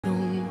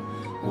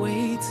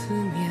为思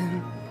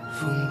念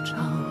疯长。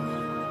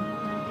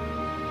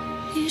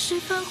已是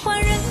繁华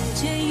人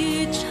间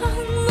一场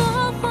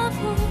落花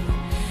风，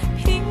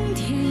平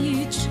添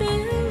一池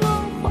落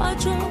花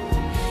中，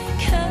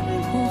看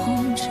破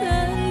红尘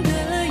的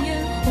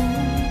眼红。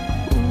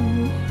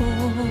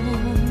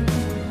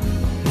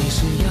你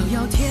是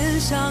遥遥天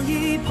上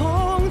一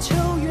捧秋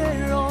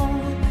月容，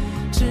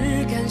只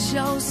敢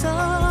潇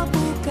洒不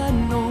敢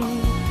浓。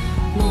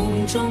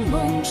梦中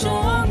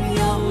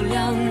有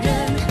两人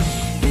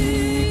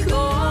与共。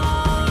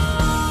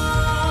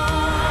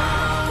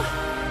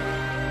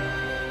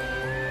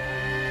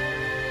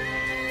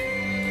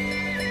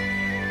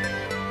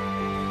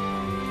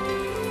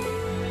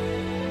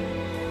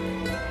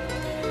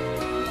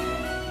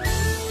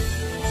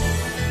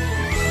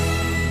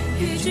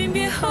与君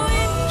别后，云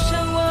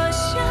上我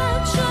下，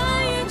转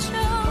眼秋，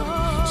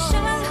山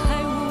海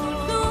无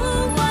路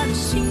万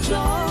心中。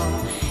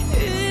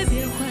欲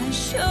别还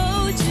休，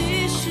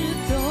几时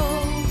都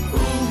不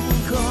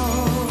够。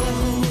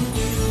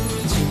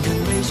情人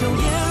杯酒，烟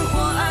火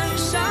岸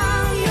上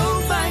有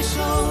白首，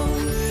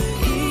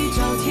一朝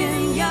天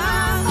涯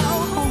熬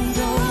红豆，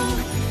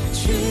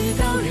去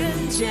到人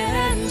间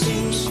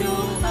尽修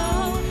好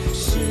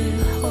时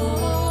候，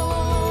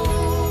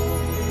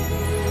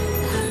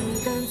黯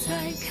淡再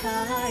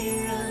开人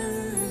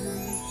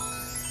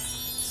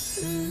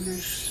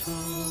厮守。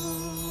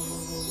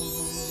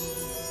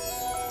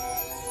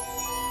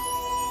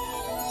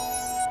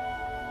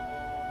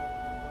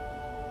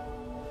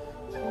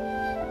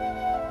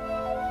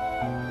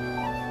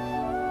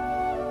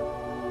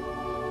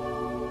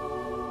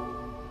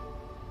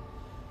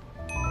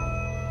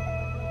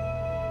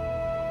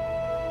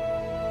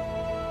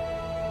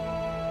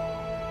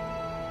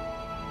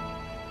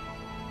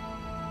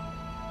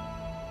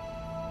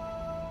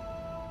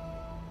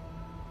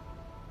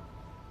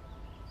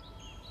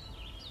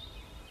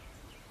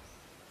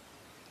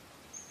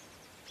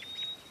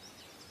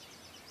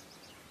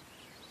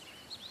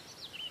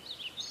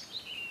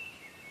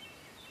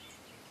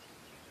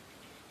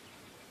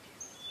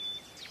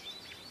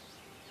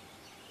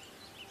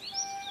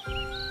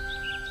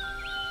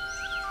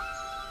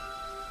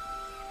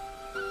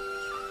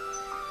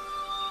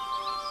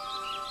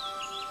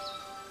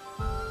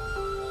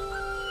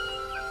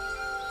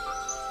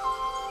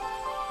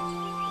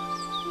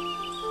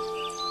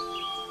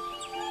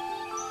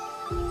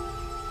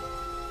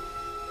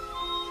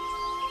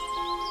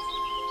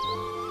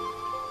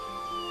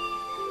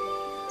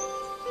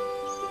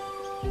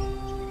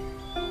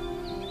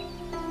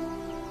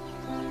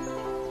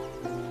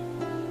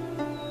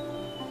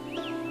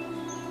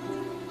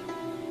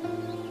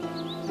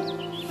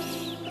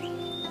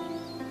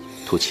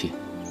吐气。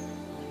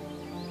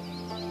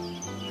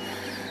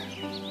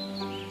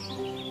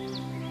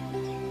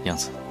娘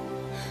子，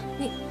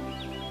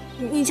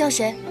你叫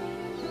谁？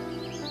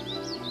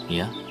你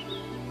呀，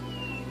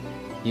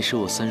你是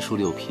我3书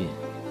6聘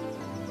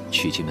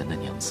娶进门的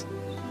娘子。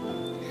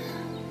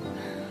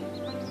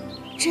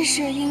这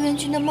是银元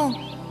君的梦，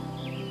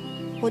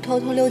我偷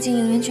偷溜进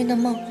银元君的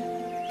梦，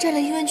占了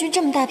银元君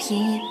这么大便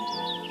宜，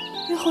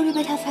日后若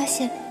被他发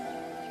现，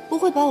不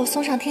会把我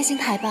送上天刑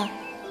台吧？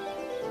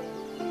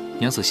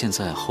娘子现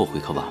在后悔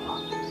可晚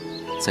了，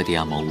在地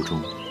衙茅屋中，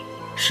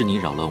是你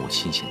扰乱我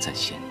心弦在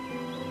先。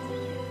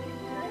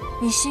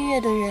你心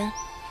悦的人，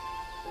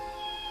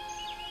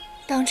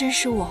当真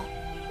是我？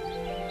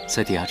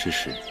在地衙之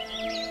时，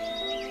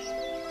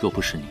若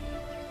不是你，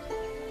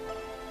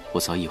我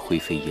早已灰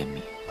飞烟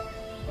灭。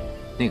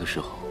那个时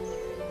候，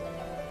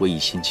我一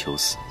心求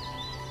死，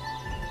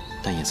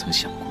但也曾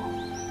想过，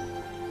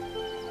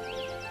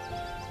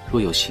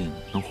若有幸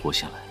能活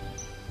下来，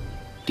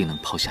定能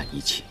抛下一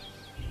切，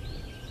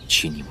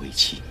娶你为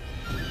妻。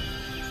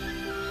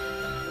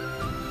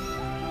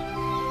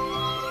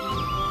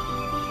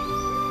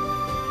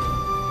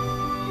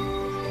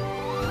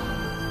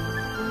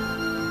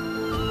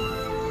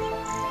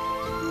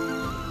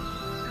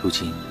如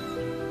今，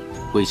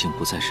我已经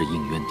不再是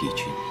应渊帝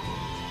君，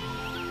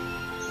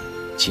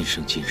今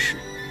生今世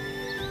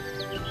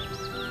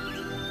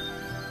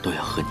都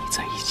要和你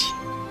在一起。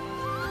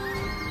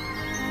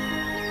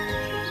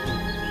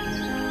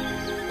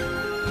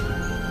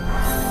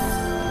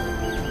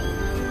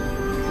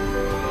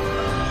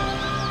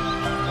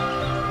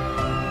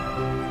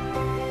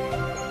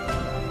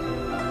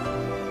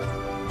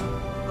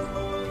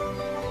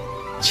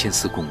千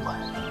丝共挽，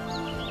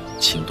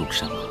情动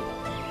山河。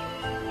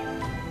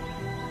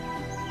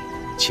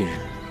今日，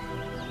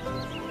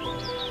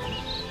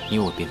你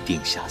我便定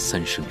下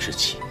3生之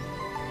契。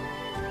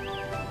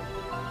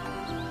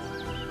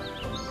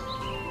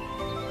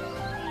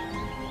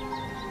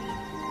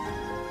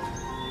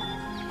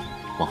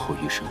往后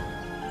余生，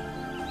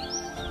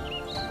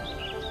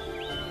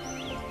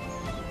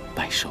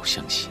白首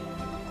相携，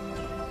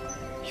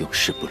永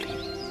世不离。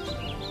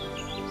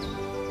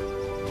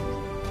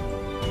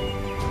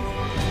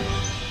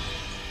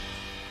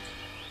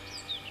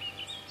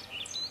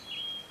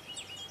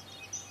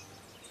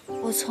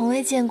我从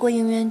未见过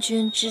应渊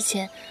君之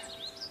前。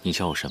你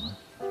叫我什么？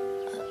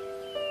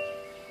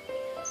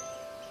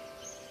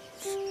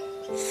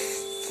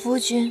夫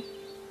君，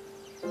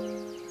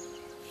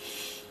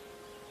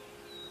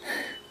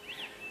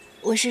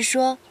我是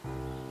说，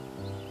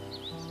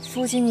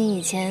夫君你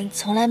以前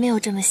从来没有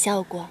这么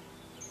笑过。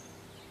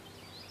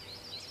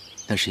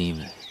那是因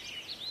为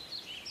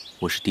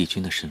我是帝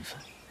君的身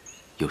份，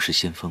有失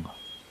先锋啊。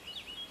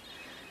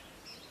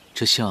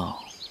这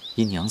笑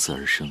因娘子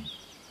而生，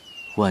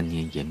万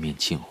年颜面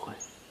尽毁，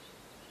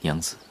娘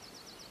子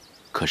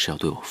可是要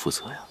对我负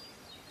责呀。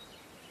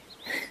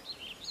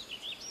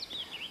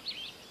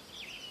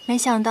没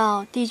想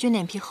到帝君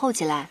脸皮厚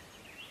起来，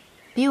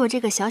比我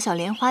这个小小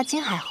莲花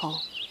精还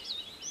厚。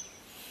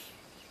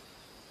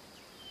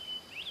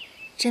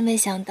真没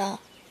想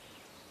到，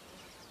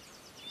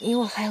你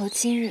我还有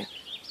今日。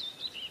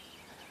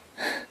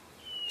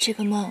这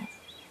个梦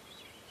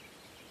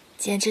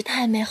简直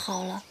太美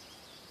好了。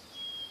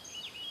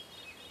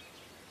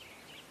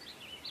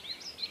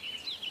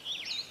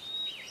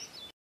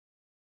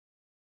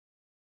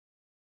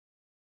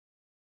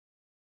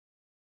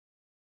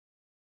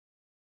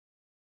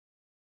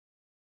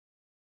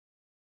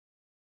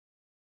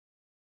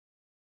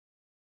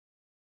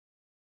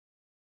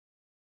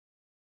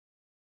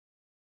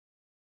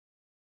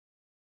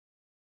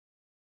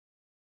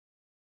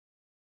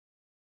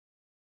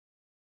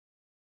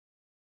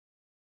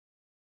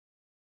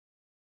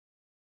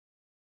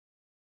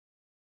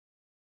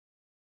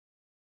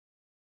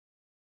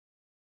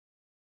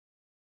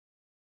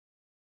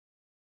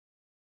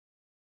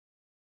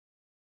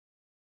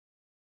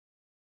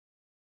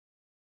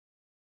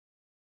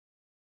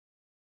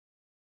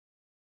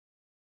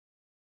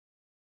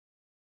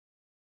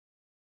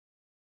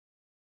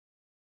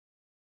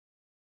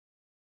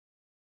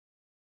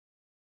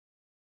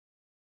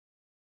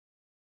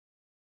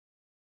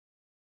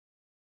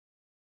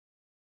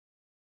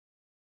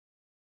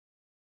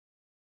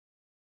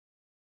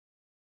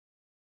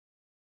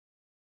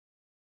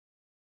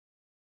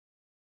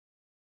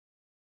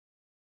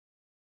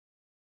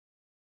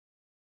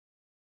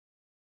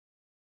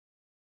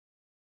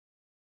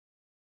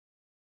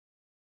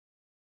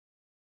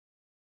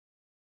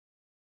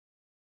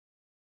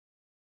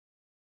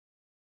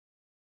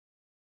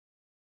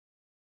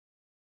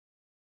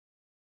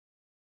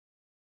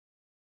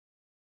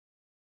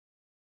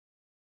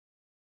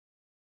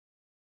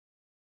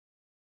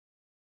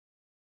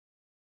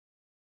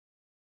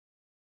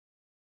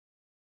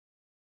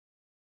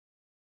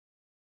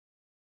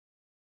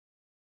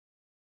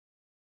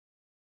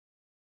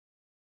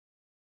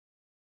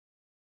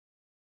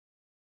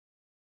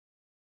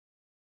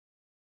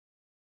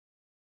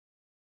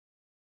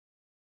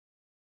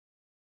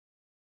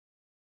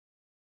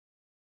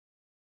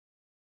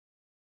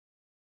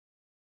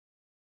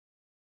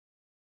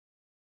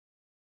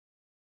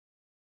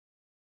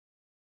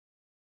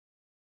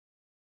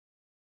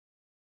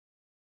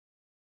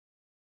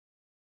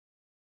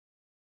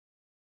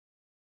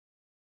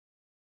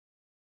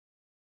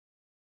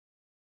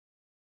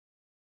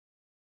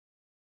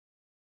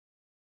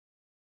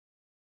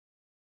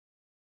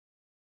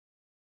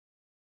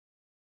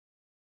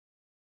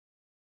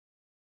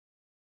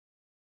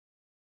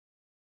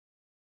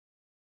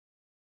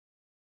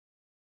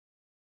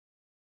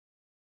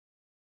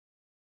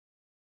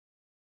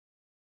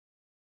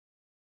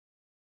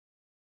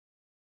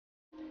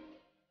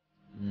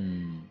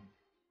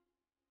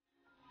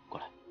过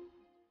来。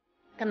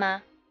干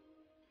嘛？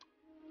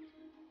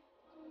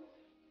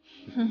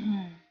哼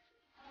哼，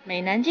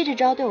美男计这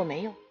招对我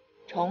没用，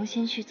重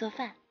新去做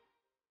饭。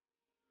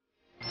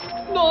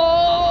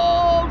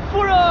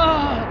夫人！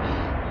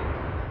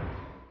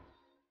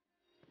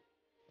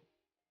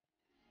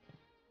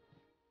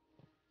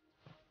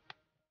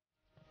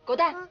狗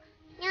蛋！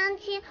娘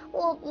亲，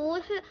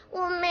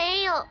我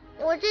没有，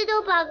我这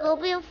就把隔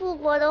壁富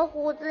婆的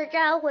胡子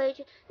摘回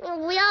去，你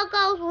不要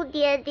告诉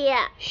爹爹。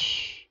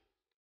嘘，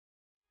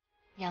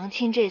娘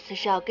亲这次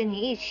是要跟你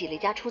一起离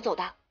家出走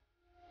的。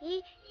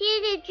咦，爹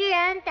爹居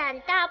然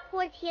胆大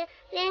破天，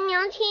连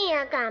娘亲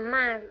也敢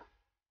骂了。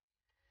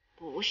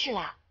不是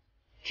啦，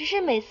只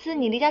是每次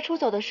你离家出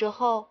走的时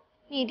候，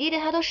你爹爹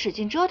他都使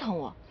劲折腾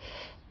我，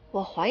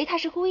我怀疑他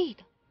是故意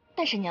的，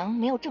但是娘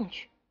没有证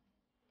据。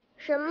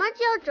什么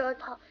叫折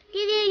腾？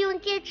爹爹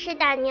用戒尺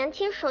打娘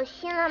亲手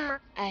心了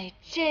吗？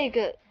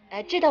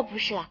这倒不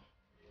是啦。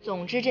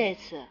总之这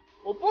次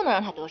我不能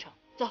让他得逞。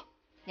走，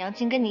娘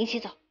亲跟你一起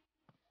走。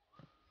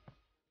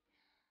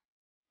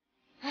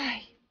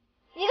哎，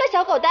一个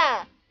小狗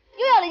蛋，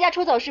又要离家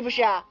出走是不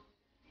是？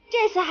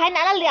这次还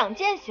拿了2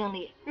件行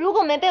李，如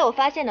果没被我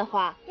发现的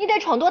话，你得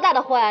闯多大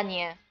的祸呀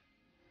你！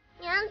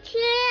娘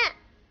亲。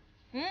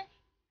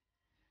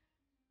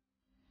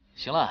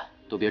行了，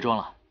都别装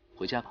了，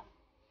回家吧。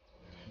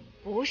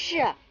不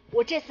是，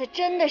我这次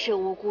真的是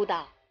无辜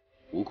的。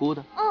无辜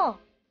的？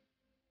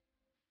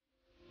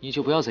你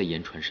就不要再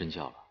言传身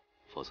教了，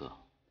否则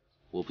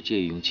我不介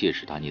意用戒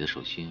尺打你的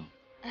手心哦。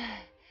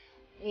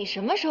你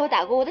什么时候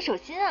打过我的手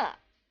心啊？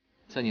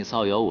在你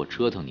造谣我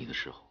折腾你的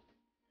时候。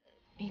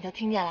你都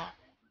听见了，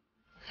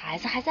孩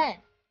子还在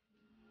呢。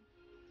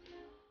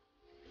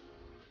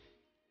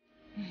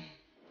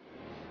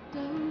都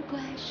怪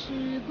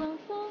时光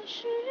风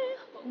时，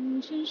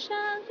红尘沙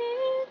一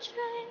坠，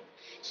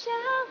想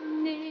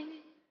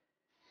你，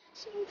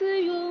心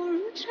字涌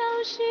入潮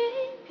汐，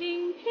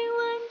频频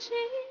问起，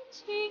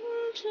情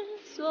之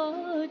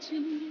所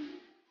起，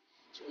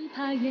只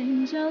怕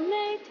眼角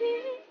泪滴，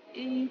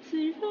一次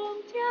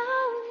融掉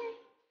你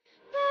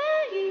背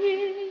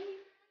影。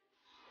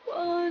我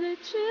的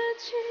痴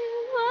情，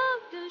我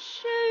的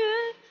誓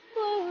言，我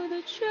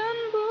的全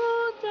部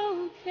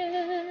都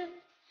贴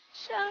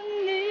上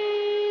你。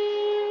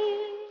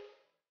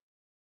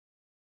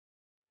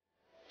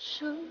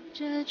守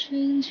着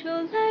春秋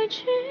来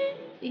去，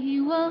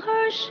一往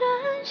而深，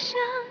向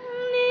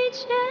你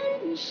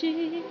前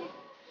行。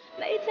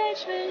美在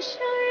沉香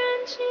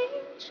染尽，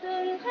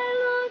尘埃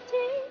落定，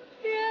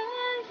仍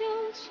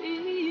有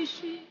期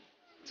许。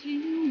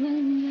听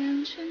闻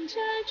良辰佳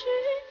句，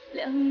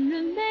两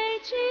人美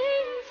景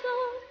总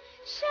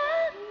相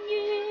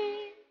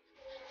依。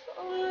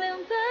风凉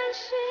本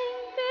性，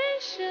冰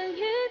深一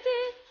滴，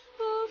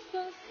无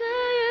风似雨，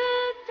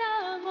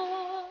大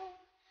梦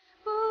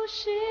不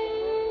醒。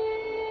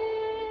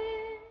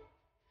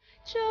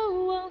旧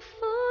往复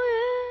遇，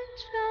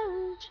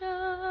朝朝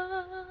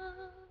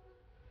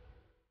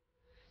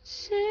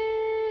夕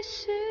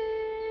夕。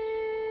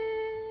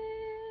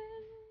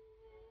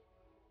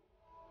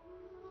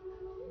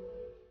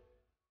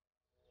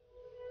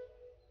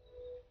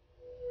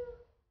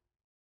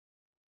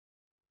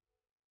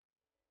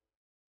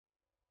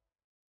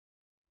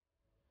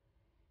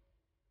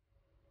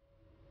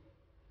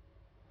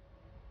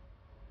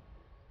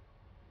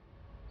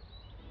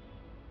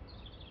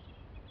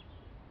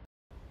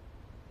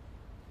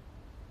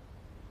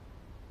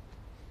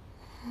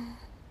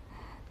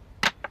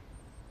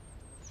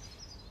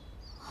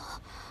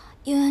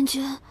叶元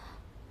君，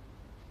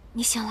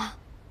你醒了。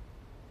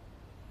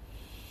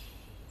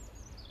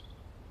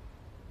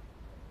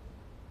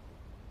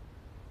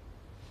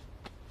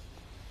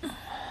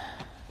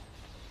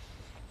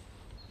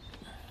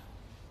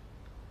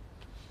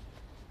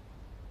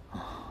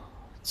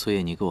昨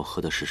夜你给我喝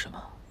的是什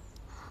么？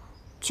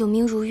酒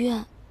名如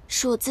愿，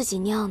是我自己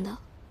酿的。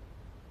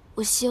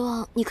我希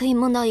望你可以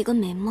梦到一个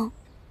美梦。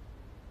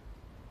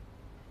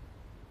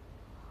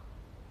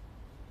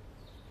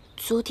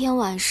昨天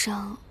晚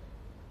上，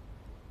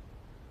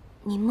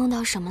你梦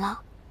到什么了？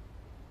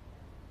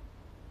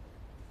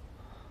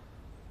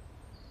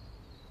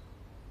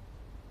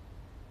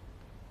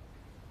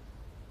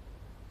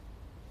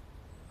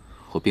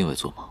我并未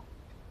做梦。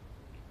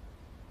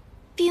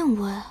并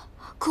未？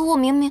可我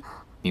明明……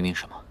明明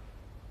什么？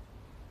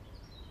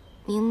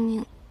明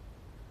明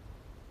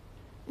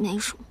没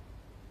什么。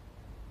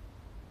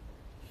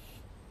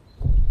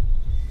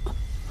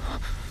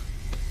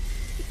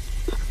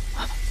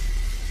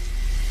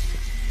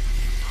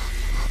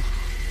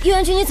叶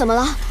元君，你怎么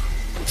了？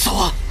走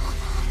啊！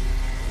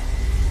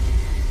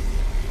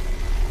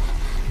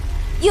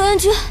叶元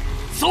君，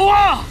走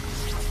啊！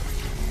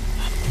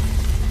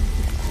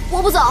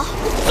我不走。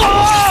走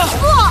啊！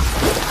不！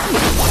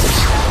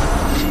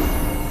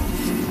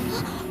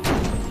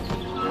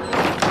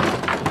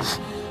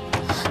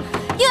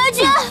叶元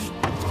君！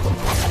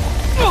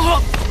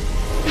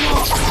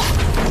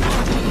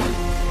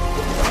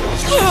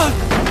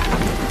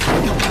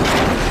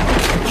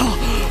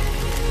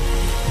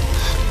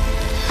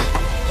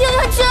叶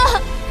元君，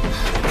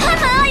开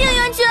门啊！叶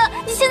元君，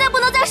你现在不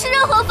能再施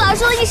任何法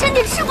术了，你身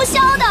体吃不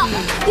消的。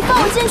你放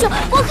我进去，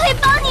我可以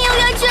帮你。叶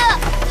元君，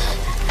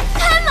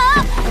开门！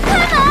开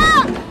门！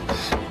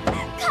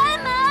开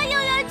门啊！叶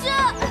元君，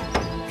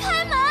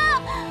开门！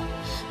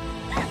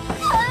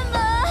开门！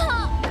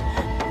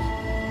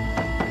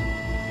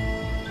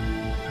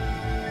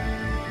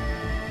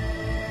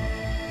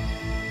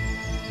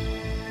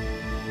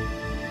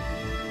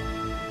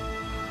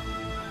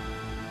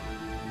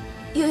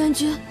叶元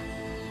君。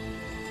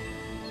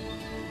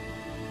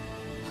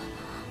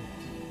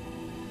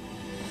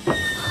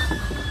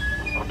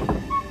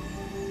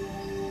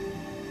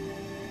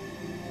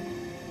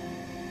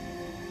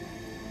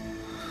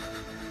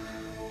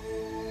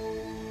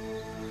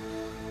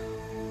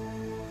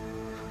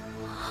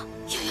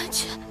叶元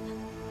君，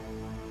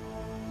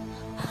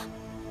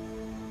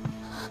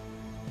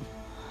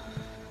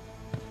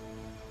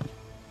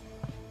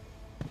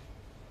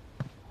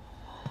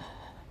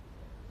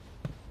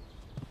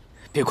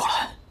别过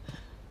来！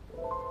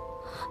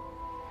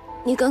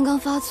你刚刚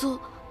发作，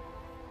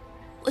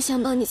我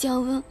想帮你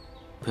降温。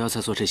不要再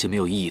做这些没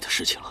有意义的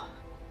事情了。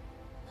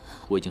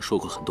我已经说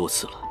过很多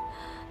次了，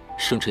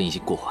生辰已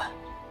经过完，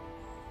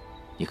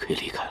你可以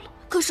离开了。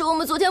可是我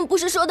们昨天不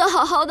是说的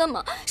好好的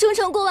吗？生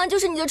辰过完就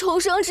是你的重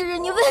生之日，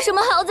你为什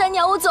么还要再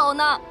撵我走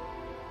呢？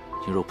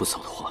你若不走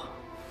的话，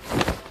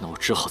那我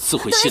只好自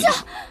毁性命。等一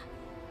下，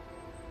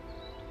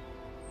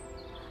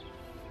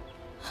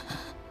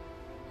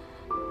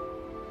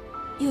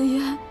圆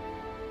圆，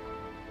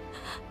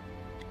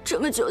这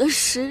么久的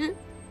时日，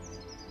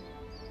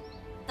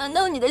难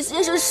道你的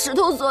心是石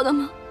头做的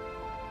吗？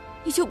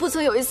你就不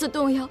曾有一次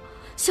动摇，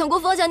想过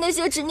放下那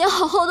些执念，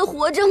好好的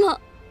活着吗？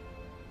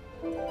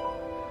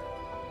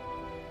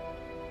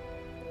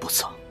不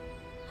曾。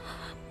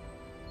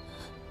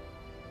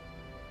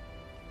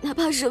哪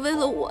怕是为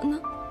了我呢？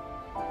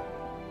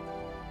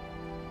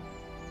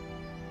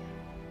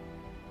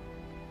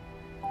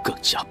更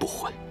加不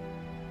会。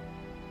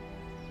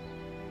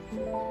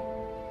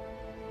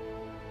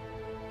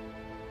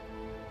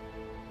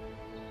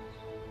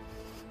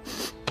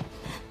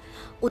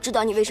我知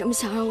道你为什么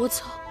想让我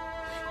走，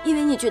因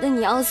为你觉得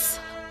你要死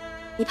了，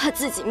你怕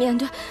自己面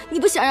对，你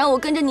不想让我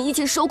跟着你一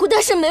起受苦。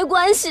但是没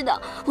关系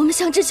的，我们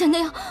像之前那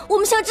样，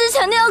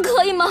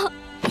可以吗？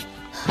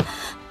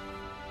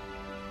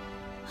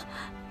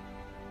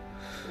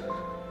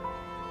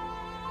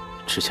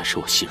之前是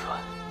我心软，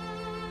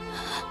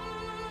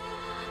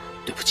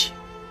对不起，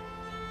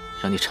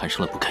让你产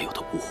生了不该有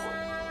的误会。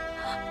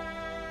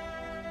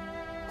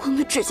我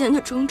们之间的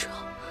种种，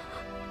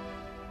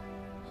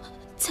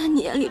在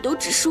你眼里都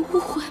只是误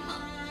会吗？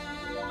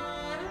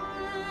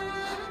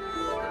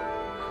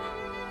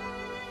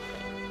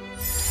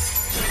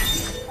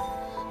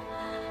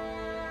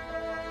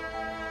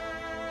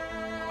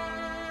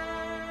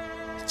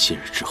今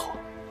日之后，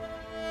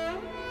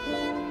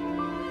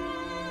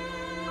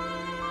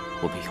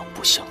我们永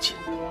不相见。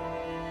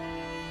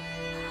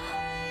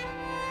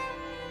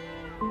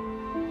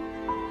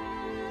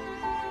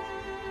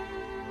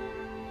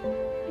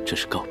这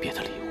是告别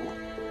的礼物。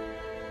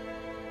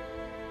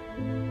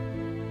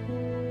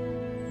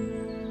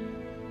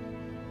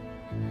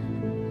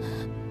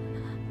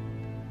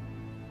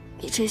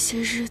你这些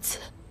日子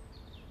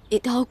一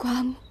刀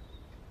刮目，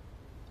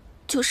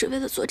就是为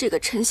了做这个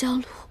沉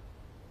香炉。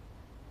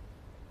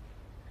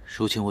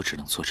如今我只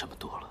能做这么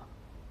多了。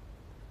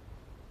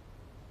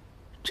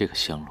这个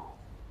香炉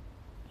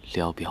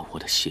聊表我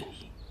的谢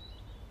意，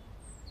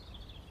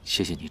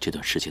谢谢你这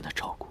段时间的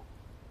照顾。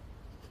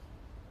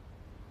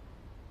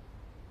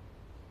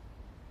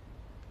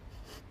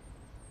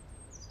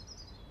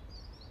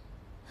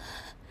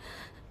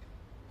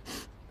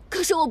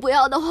可是我不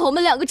要的话，我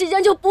们两个之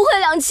间就不会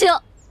两清。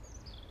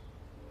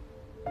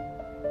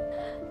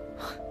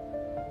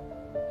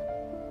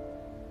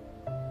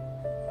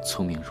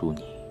聪明如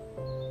你，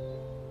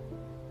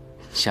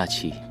下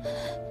棋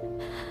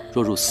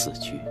若入死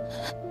局，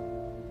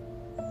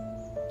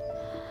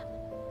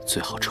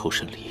最好抽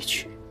身离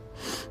去，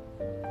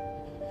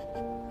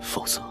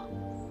否则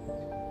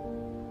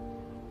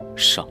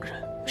伤人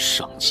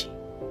伤己。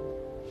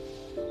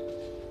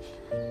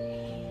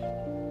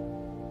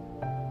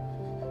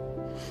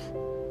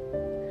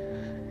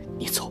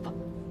你走吧。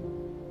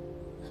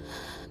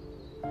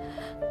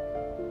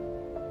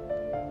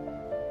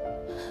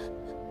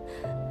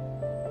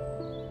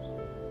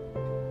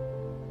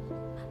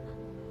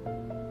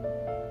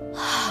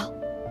好，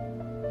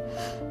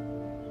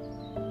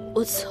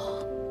我走。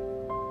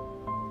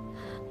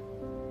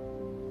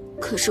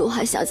可是我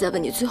还想再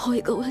问你最后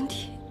一个问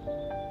题：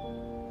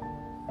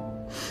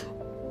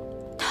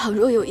倘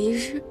若有一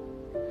日，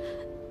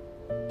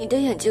你的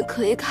眼睛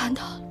可以看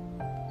到了，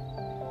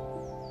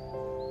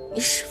你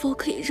是否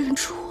可以认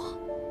出我？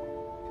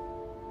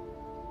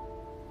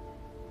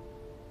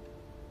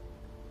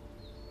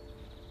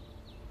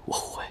我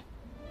会。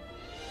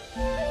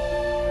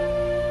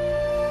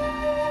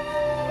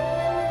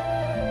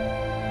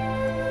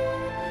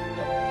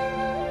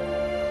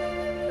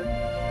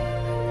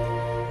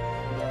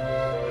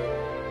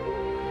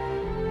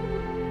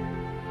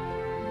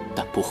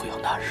但不会有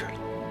那日了。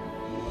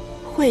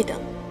会的，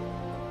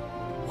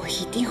我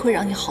一定会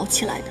让你好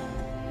起来的。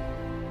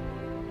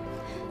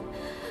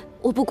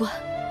我不管，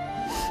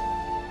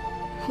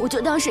我就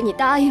当是你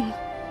答应了。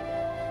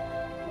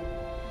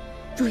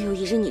若有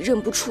一日你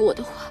认不出我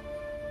的话，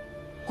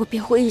我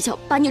便会一脚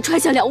把你踹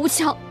下了屋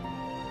桥。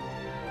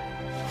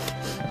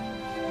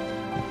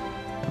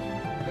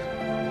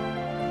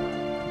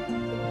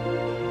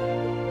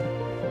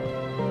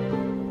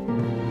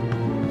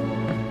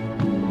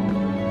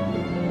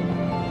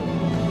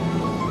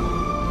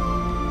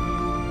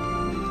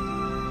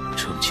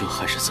终究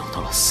还是走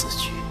到了死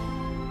局。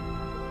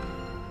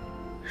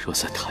若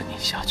再贪念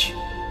下去，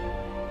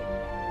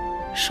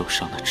受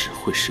伤的只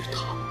会是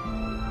他。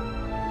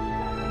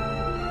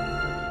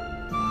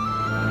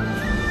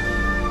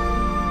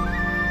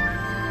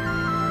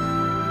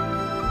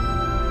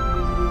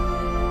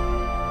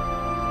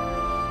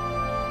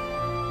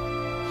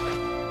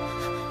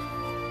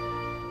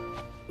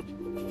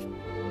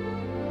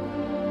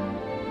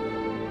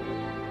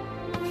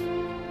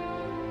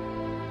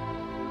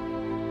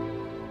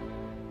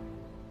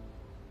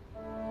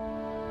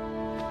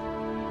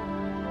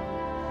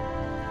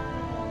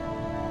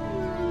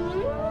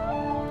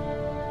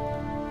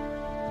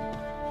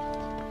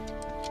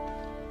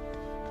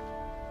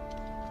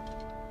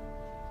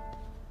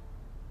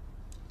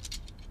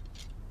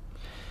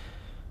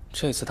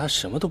这次他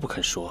什么都不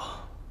肯说，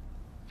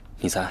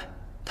你猜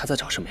他在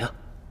找什么呀？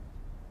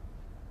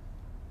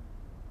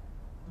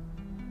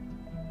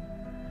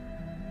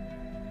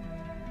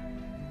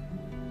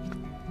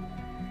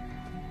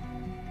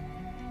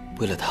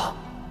为了他，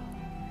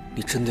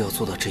你真的要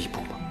做到这一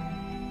步吗？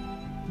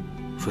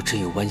若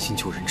真有剜心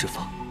救人之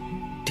法，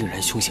定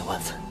然凶险万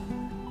分。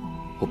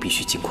我必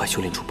须尽快修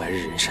炼出白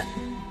日人身。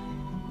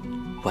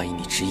万一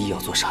你执意要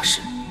做傻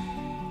事，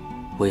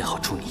我也好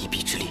助你一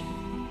臂之力。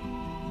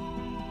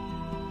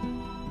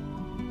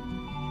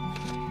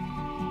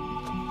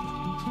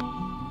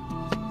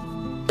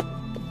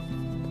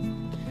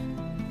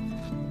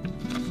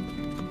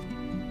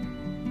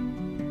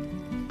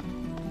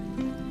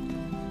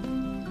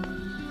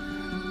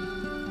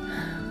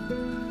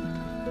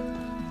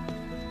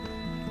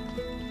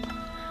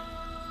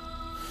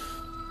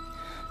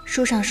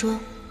书上说，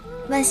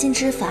剜心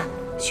之法，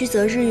须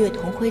择日月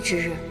同辉之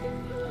日，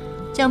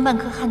将半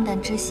颗菡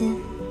萏之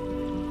心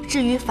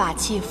置于法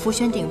器浮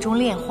玄鼎中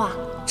炼化。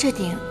这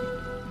鼎，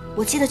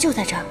我记得就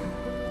在这儿。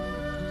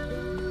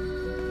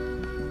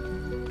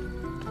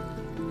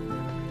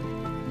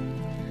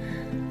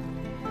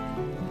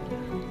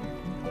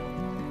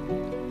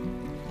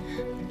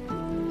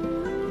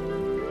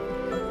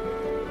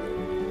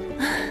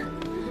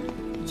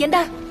颜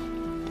丹，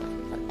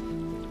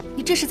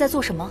你这是在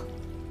做什么？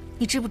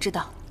你知不知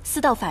道私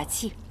盗法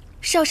器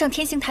是要上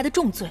天刑台的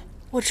重罪？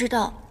我知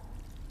道。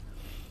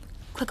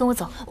快跟我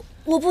走！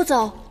我不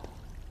走。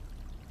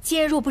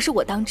今日若不是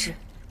我当值，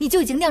你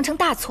就已经酿成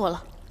大错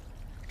了。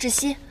芷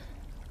溪，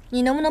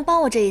你能不能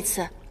帮我这一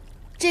次？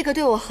这个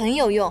对我很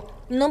有用，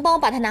你能帮我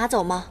把它拿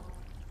走吗？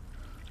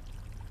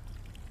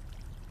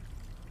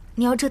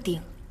你要这鼎，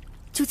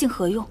究竟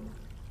何用？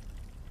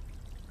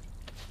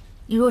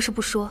你若是不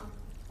说，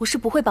我是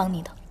不会帮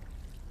你的。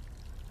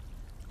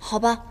好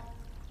吧。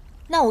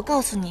那我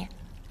告诉你，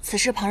此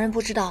事旁人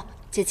不知道，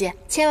姐姐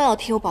千万要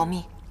替我保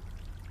密。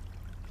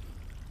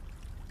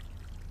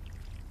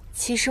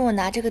其实我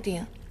拿这个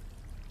鼎，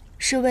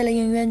是为了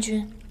应渊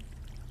君。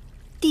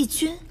帝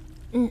君？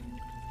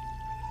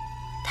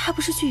他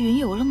不是去云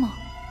游了吗？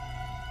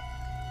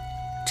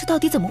这到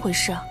底怎么回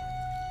事啊？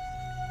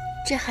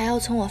这还要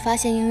从我发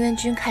现应渊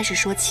君开始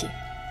说起。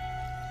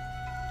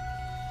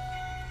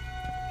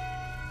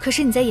可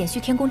是你在延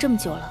续天宫这么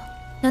久了，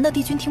难道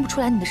帝君听不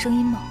出来你的声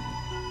音吗？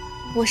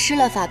我施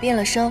了法变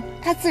了声，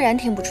他自然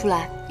听不出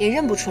来，也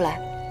认不出来。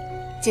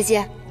姐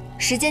姐，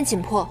时间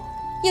紧迫，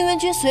应元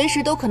君随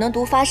时都可能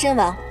毒发身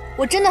亡，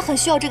我真的很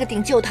需要这个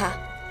鼎救他。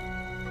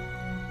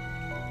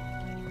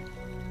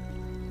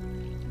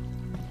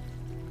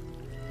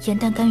颜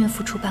丹甘愿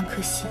付出半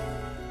颗心，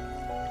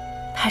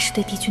怕是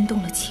对帝君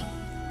动了情。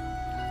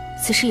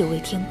此事有违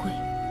天规，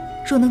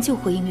若能救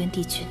回应元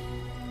帝君，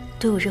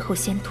对我日后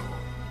仙途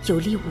有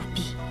利无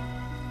弊。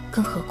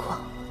更何况，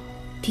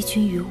帝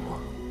君与我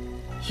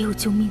也有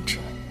救命之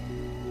恩。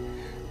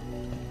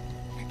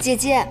姐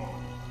姐，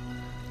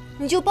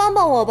你就帮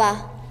帮我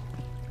吧。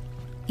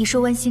你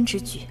说剜心之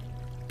举，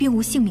并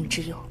无性命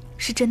之忧，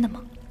是真的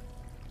吗？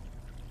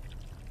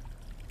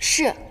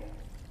是。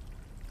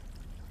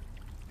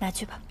拿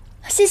去吧。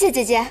谢谢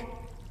姐姐。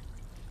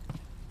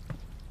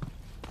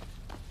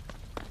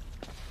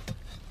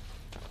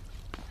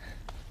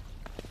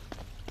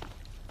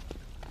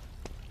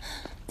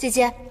姐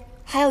姐，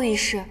还有一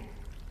事。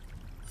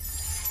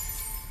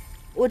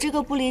我这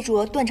个不离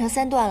镯断成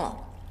3段了，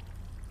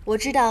我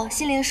知道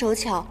心灵手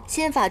巧、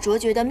仙法卓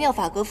绝的妙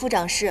法阁副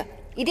掌事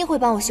一定会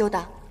帮我修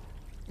的，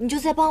你就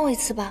再帮我一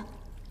次吧。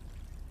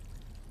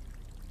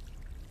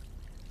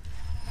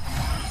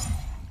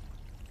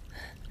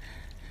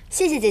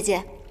谢谢姐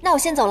姐，那我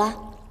先走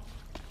了。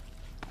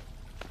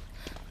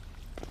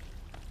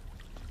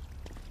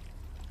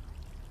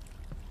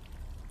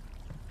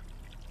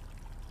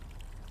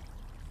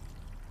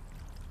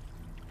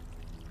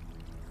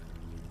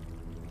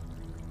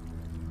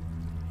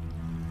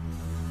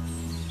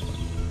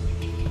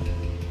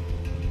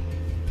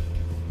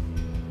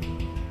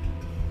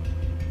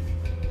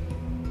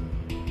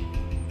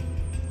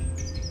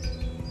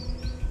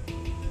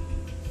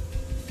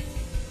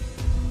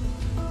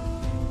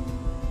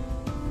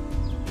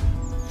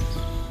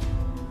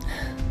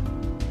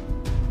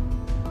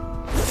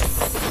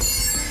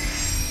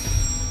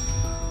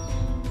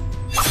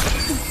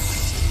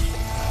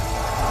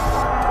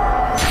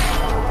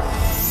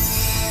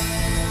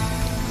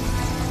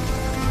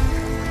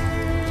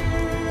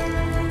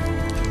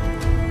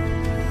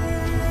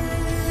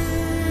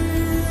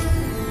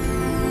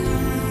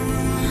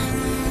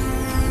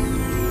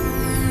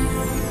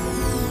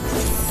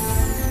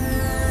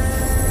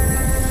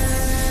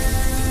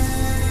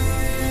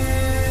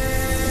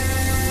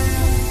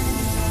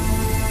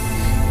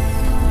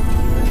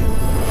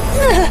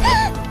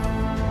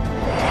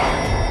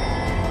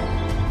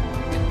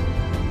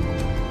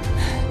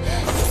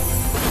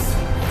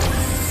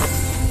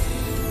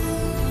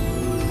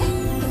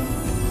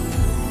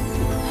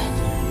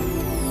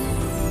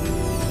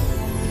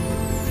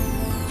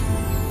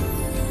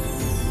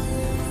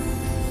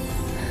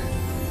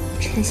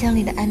沉香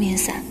里的安眠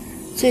散，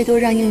最多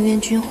让应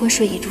元君昏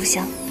睡1炷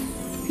香，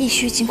必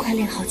须尽快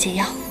炼好解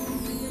药。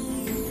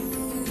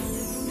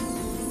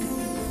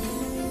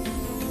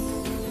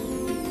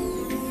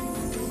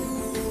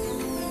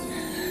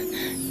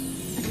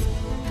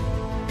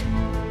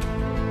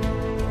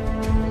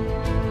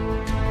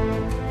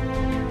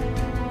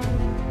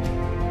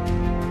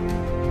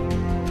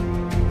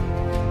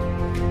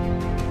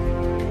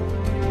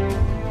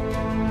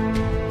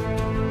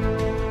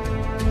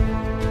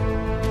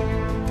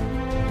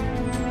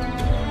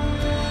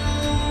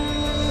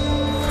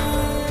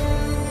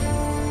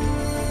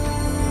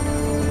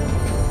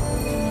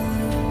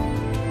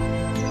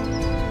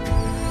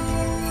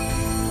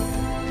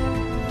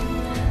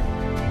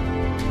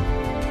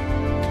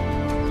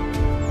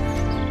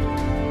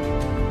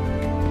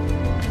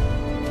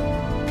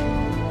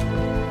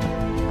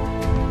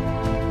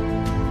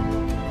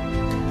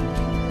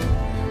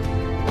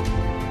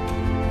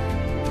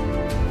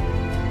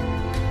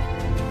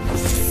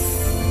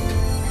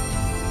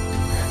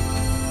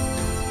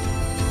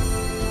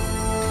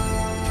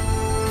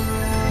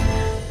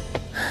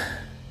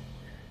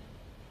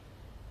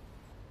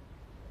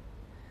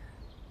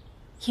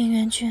应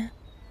元君，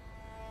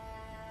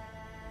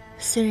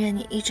虽然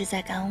你一直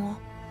在赶我，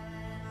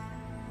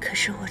可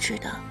是我知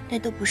道那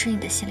都不是你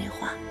的心里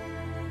话。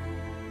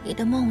你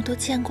的梦我都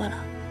见过了，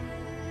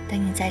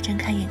等你再睁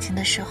开眼睛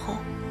的时候，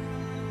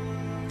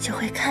就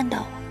会看到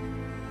我。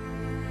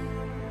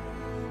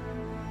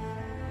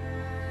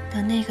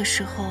等那个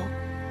时候，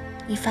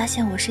你发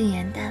现我是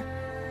颜淡，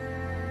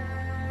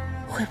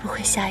会不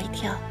会吓一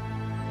跳？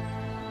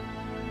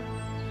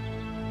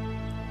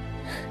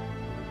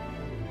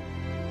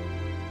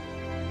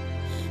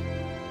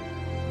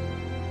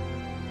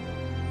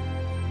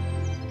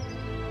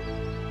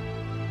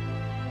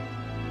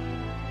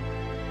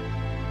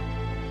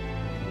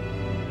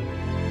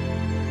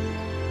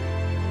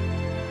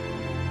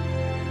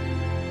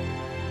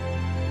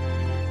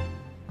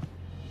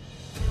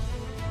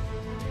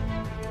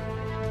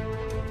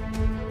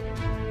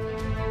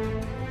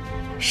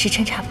时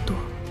辰差不多，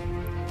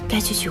该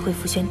去取回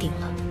福玄鼎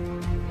了。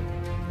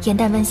颜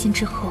淡剜心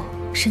之后，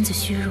身子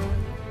虚弱，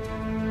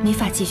没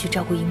法继续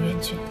照顾应元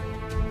君。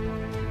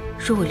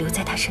若我留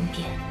在他身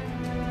边，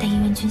待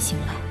应元君醒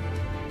来，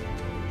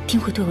定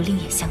会对我另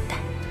眼相待。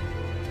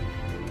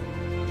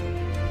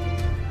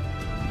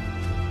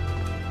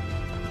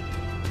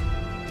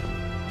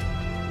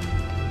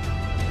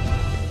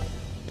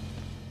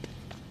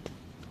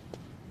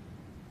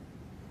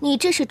你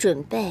这是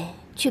准备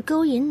去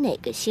勾引哪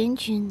个仙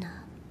君呢？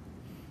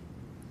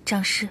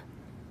长师，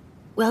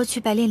我要去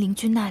白炼灵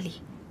君那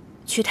里，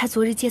取他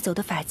昨日借走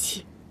的法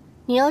器。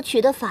你要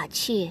取的法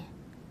器，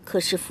可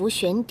是福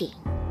玄鼎。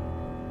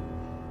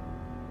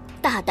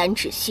大胆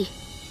止息！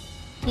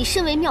你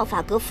身为妙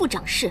法阁副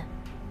掌事，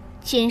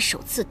监守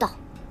自盗，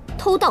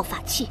偷盗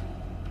法器，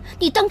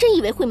你当真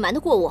以为会瞒得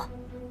过我？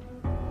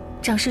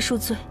长师恕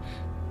罪，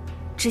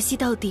止息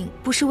盗鼎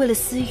不是为了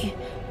私欲，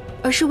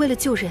而是为了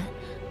救人。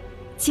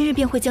今日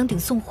便会将鼎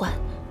送还，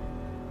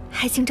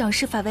还请长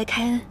师法外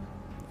开恩。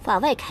法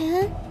外开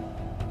恩？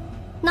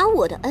拿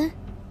我的恩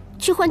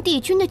去换帝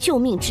君的救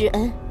命之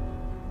恩？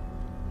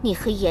你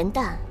和颜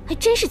淡还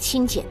真是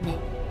亲姐妹，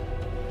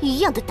一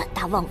样的胆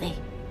大妄为。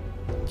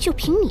就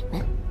凭你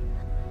们，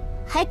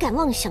还敢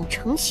妄想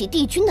承袭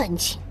帝君的恩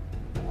情？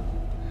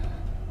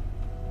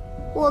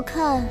我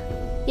看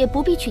也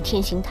不必去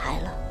天星台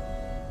了。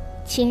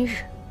今日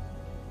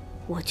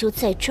我就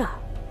在这儿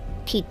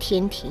替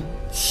天庭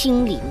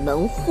清理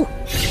门户。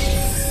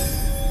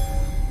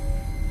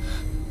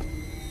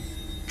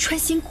穿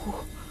心谷。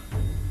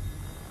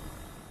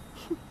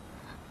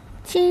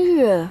今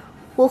日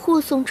我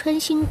护送穿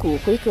心谷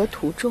回阁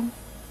途中，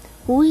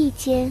无意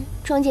间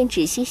撞见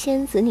止息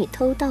仙子你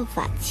偷盗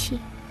法器。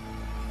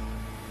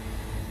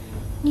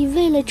你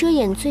为了遮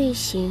掩罪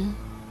行，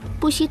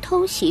不惜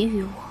偷袭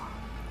于我，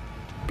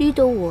逼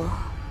得我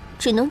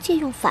只能借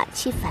用法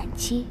器反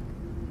击。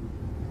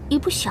一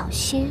不小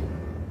心，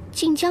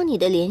竟将你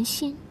的莲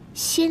心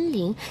仙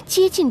灵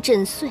接近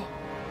震碎。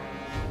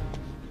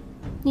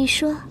你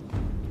说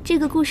这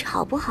个故事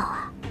好不好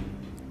啊？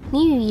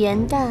你与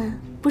颜淡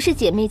不是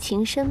姐妹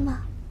情深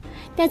吗？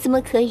那怎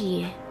么可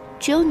以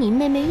只有你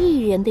妹妹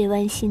一人被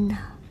剜心呢？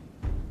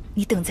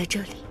你等在这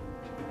里，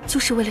就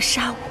是为了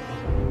杀我。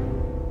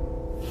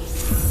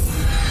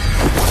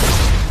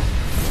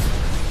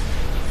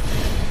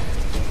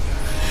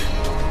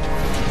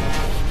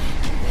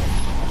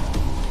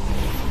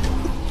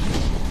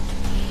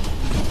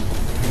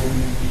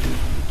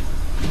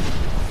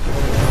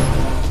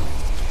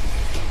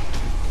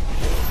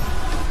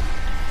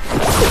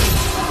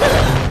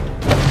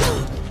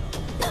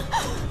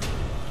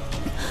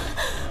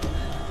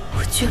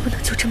绝不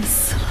能就这么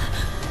死了。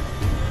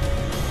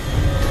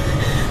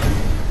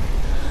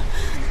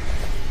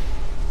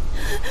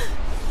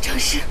长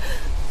师，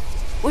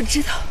我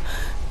知道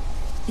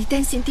你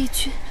担心帝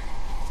君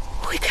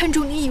会看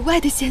中你以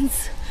外的仙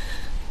子，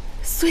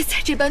所以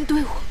才这般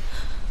对我。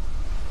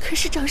可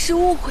是长师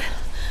误会了，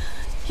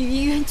与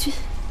应元君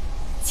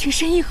情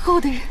深意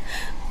厚的人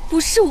不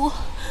是我，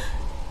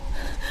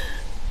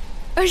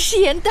而是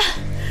颜淡。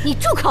你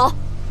住口！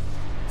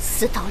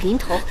死到临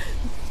头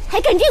还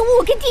敢玷污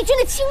我跟帝君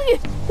的清誉！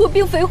我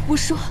并非胡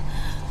说。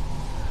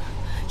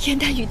颜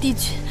淡与帝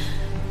君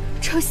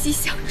朝夕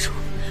相处，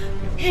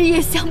日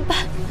夜相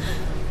伴。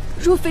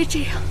若非这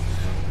样，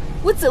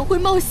我怎会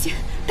冒险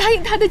答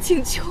应他的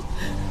请求？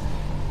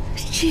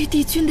至于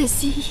帝君的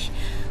心意，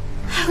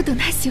还要等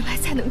他醒来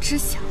才能知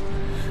晓。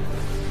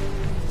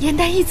颜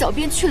淡一早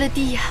便去了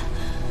地衙，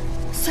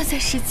算算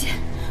时间，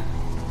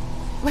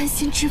剜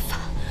心之法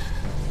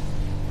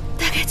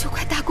大概就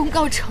快大功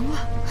告成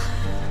了。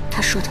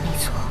他说的没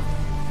错，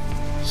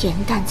颜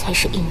淡才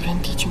是应元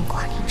帝君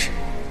挂念之人。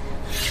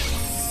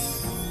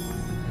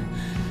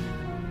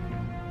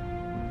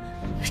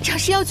长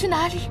师要去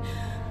哪里？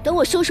等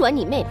我收拾完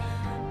你妹妹，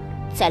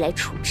再来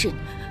处置你。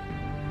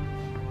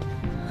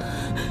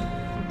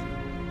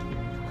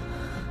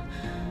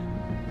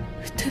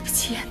对不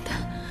起，颜淡，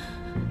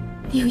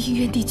你有应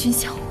元帝君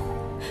相护，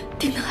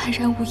定能安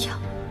然无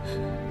恙。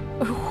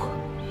而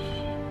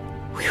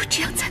我有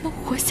这样才能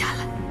活下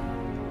来。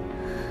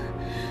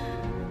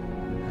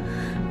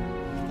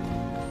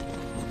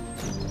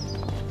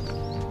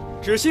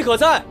芷熙可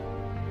在？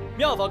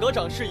妙法阁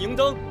掌事迎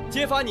灯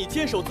揭发你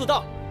监守自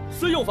盗，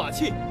私用法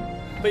器，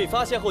被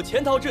发现后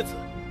潜逃至此，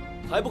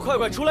还不快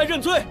快出来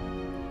认罪！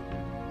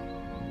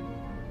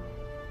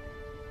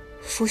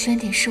福轩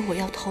鼎是我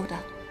要偷的，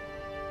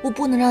我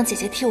不能让姐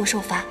姐替我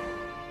受罚。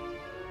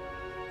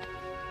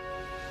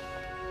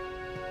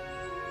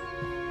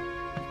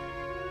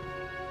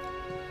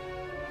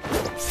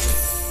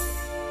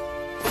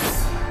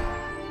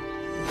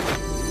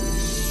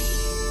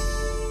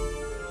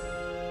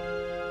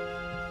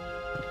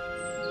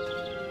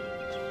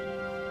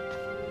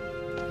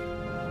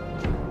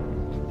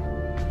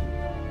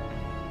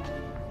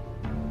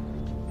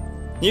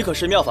你可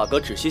是妙法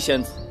阁芷熙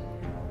仙子？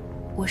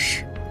我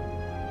是。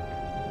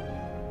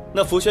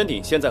那福轩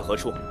鼎现在何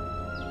处？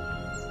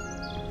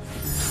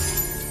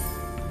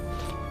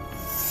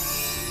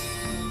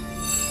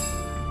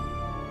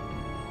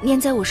念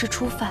在我是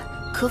初犯，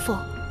可否？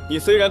你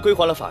虽然归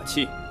还了法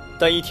器，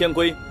但依天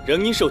规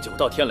仍应受9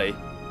道天雷。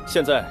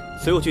现在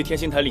随我去天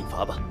星台领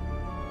罚吧。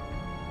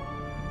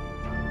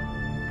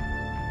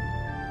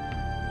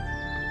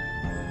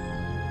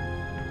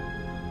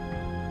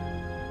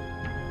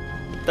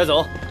带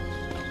走。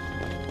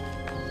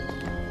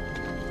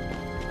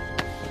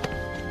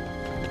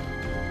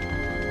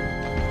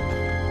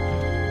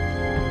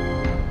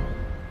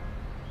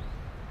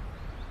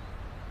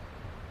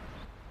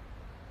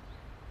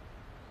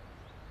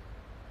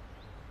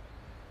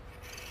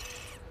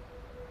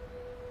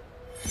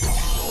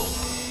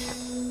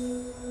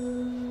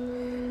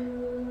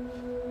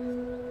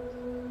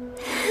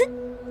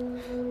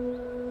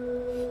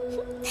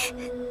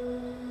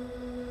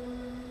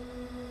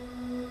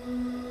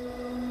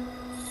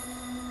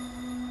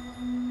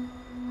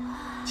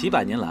几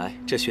百年来，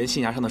这悬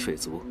心崖上的水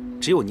族，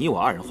只有你我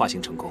2人化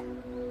形成功。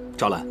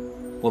赵兰，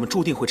我们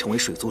注定会成为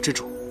水族之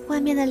主。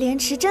外面的莲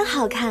池真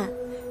好看，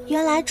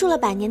原来住了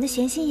100年的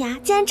悬心崖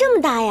竟然这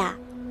么大呀！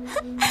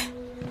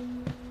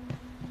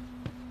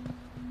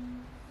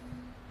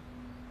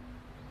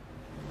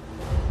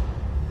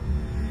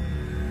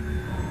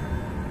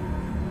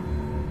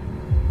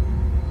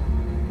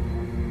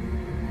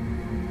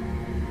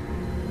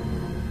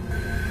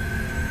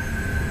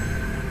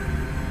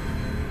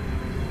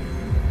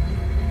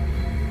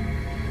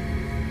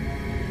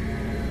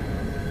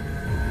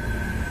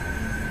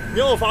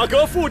妙法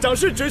阁副掌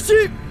事芷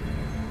熙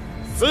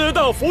私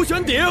盗福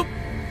玄鼎，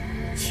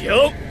请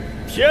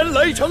天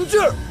雷惩治。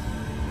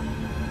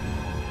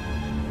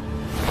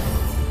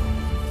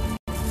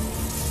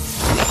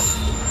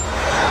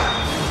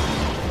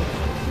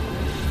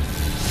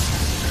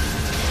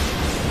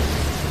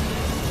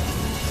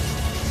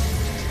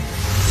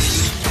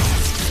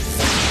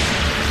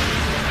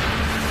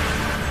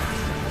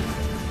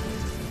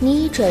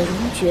你以转容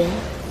诀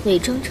伪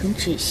装成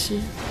芷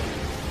熙，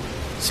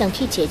想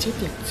替姐姐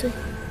顶罪，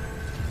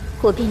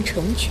我便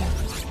成全。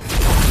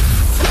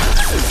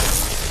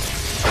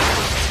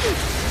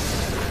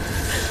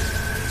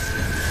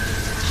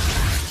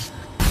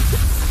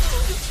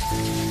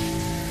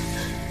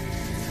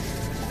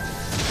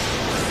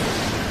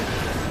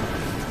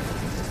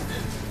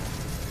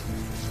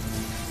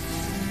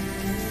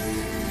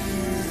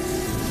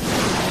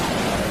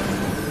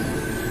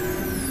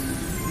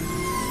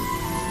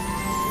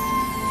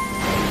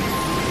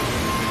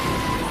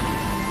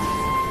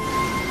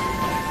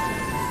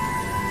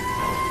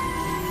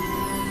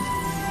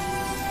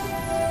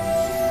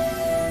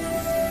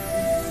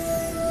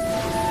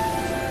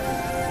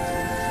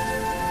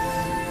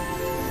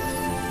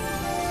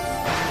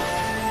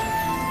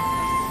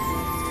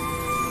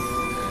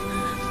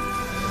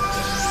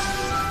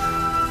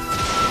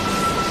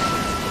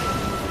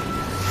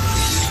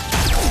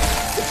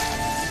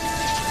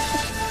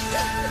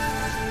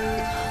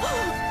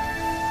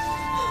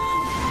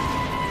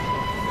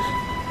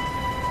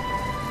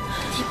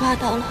8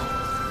道了，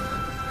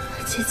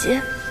姐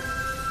姐，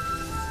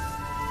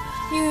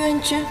宁愿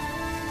君、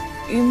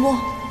雨墨、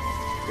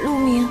陆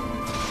明，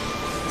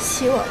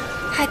希望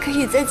还可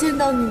以再见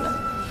到你们。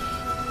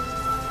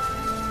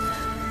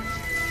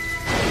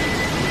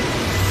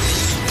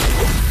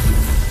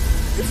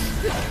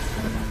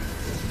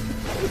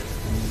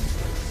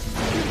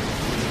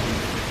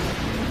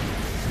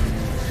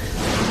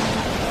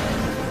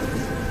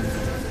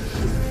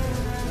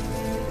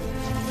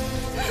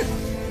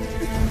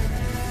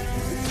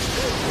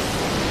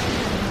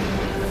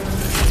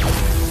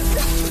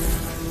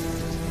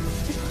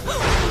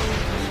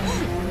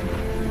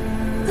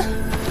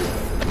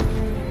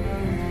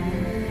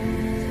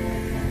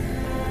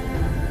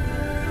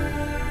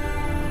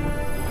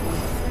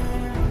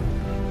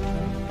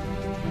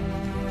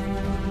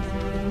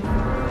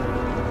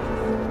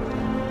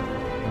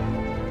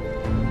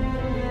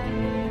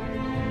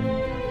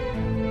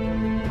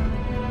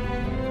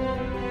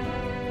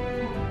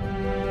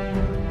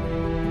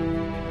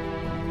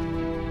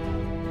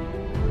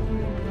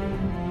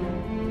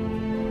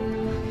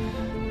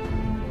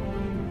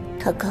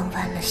他刚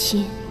剜了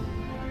心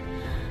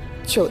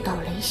，9道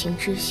雷刑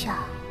之下，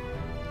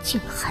竟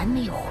还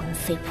没有魂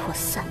飞魄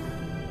散。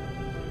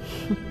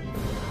哼，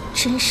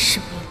真是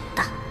命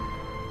大。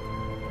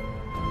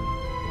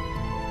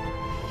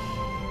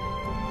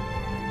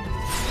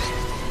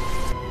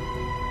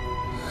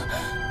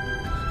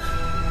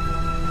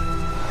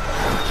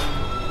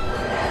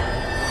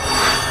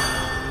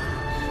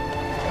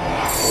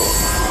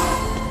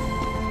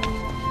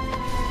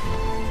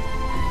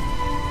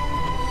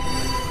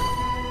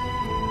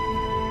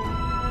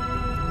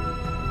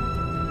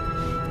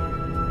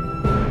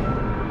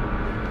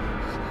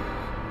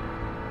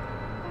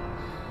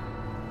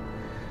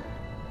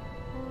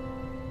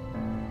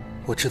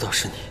我知道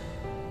是你，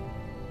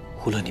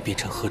无论你变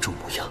成何种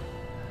模样，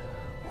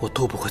我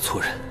都不会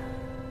错认。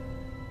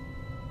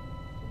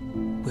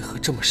为何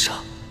这么傻，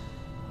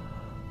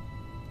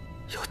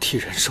要替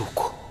人受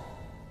苦？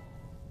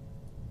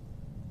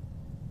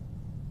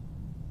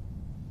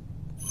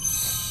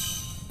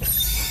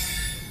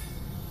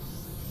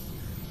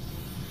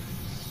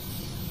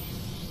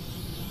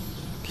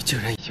你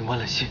竟然已经弯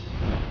了心。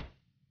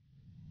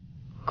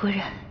果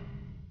然，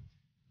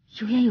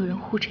永远有人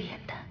护着颜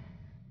淡。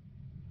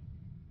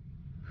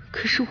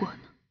可是我呢？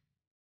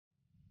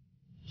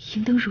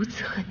银灯如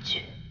此狠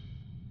绝，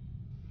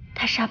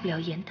他杀不了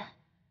颜淡，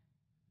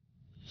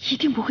一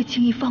定不会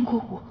轻易放过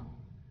我。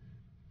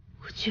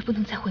我绝不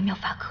能再回妙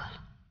法阁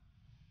了。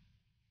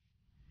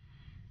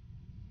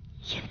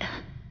颜淡，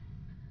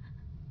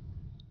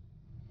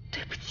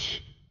对不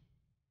起。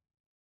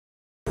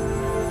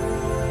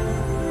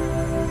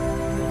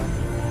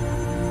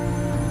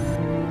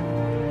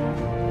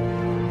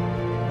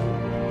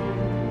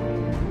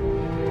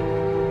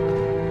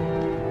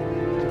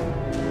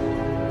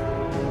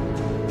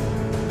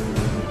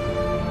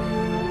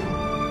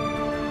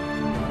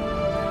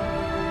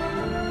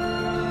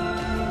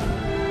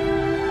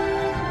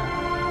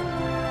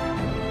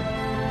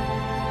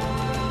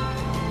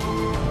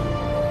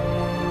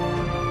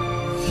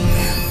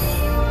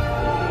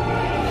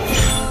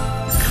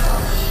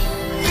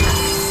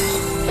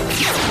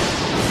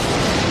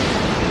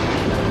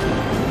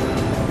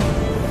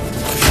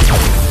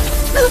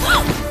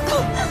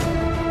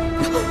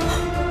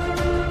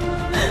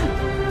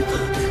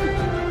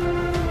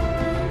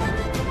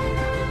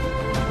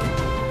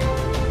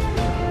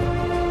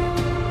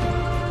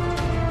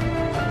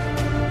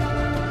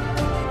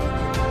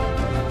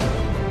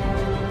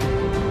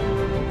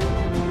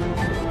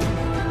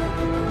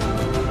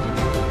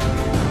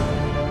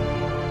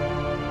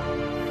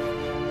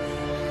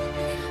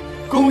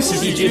恭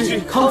喜帝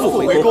君康复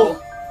回宫。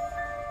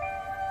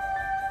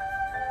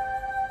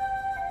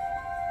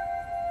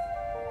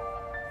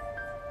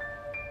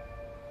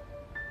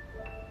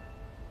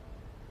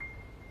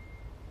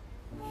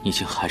你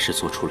竟还是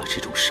做出了这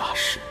种傻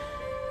事。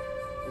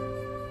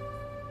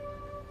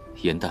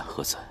颜淡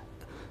何在？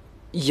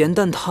颜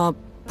淡他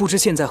不知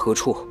现在何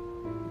处。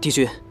帝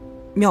君，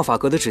妙法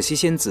阁的止息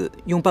仙子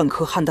用半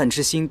颗汉淡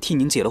之心替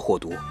您解了火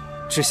毒。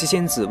止息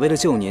仙子为了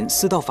救您，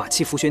私盗法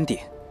器浮玄鼎，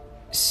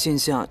现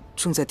下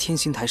正在天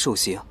星台受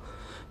刑。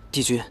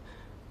帝君，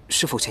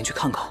是否前去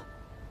看看？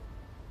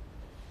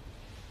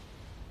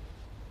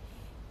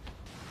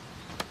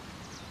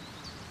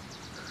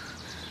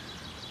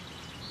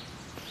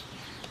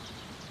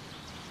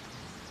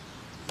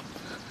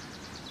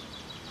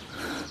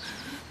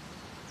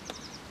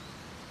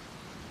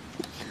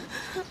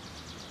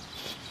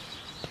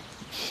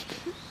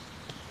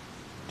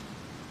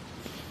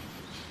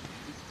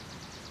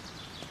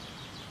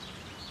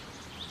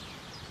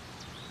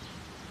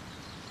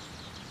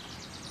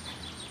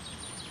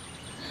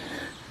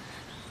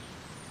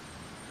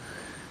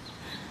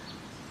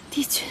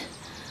帝君，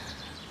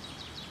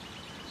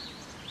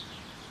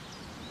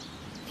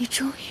你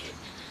终于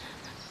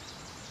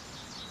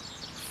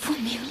复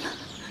明了。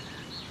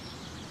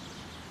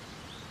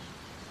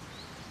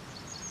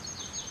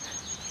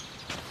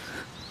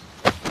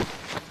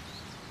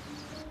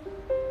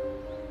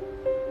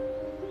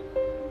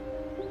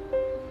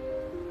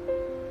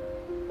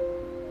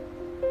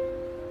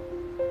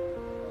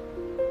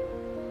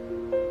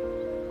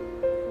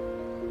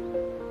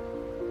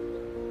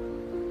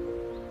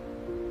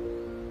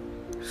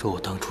若我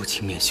当初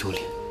勤勉修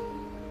炼，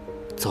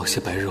早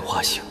些白日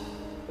化形，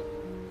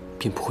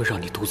便不会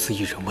让你独自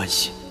一人剜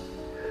心，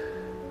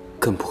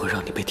更不会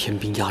让你被天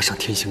兵押上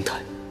天星台。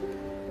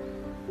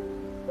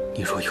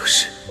你若有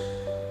事，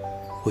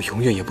我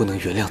永远也不能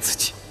原谅自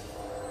己。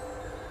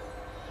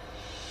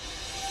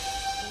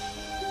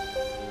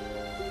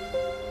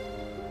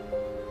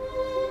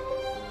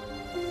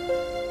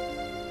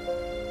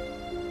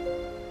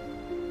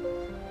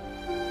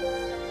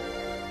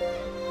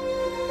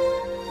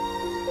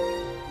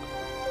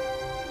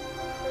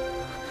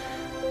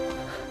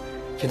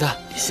颜淡，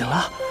你醒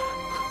了。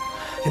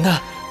颜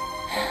淡，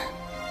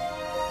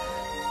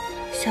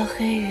小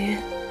黑鱼，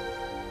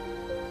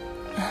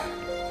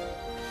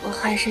我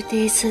还是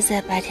第一次在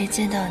白天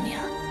见到你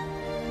啊。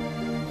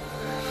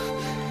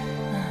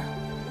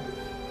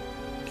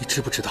你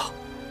知不知道，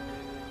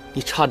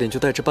你差点就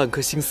带着半颗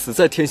心死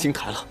在天星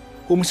台了。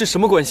我们是什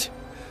么关系？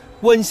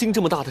剜心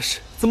这么大的事，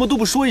怎么都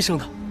不说一声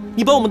呢？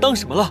你把我们当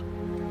什么了？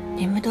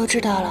你们都知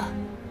道了。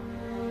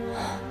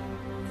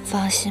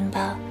放心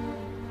吧。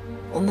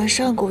我们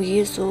上古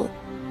一族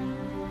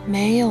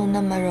没有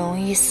那么容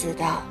易死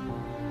的，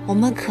我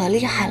们可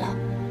厉害了。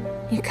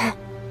你看，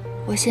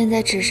我现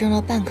在只剩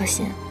了半颗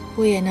心，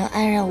不也能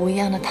安然无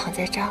恙地躺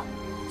在这儿，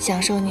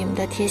享受你们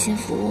的贴心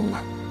服务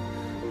吗？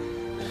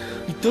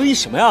你得意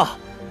什么呀？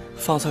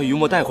方才于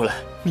墨带回来，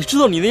你知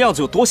道你那样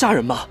子有多吓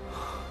人吗？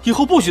以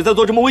后不许再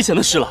做这么危险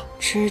的事了。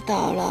知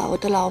道了，我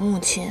的老母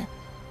亲，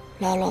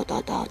唠唠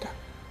叨叨的。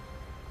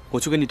我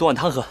去给你端碗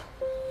汤喝。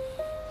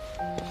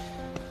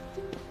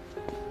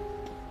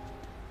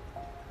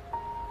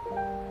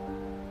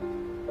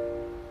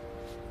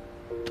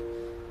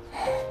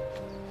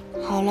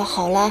好了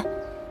好了，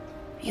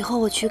以后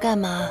我去干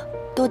嘛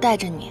都带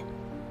着你，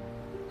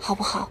好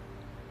不好？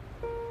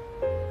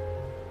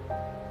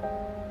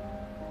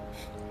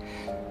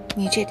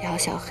你这条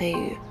小黑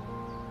鱼，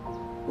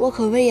我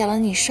可喂养了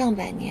你上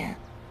百年，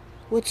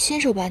我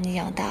亲手把你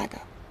养大的，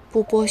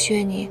不剥削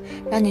你，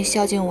让你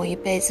孝敬我一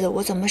辈子，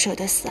我怎么舍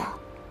得死啊？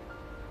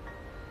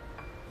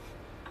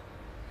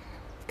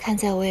看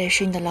在我也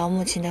是你的老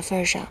母亲的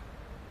份上，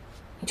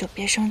你就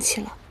别生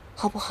气了，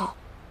好不好？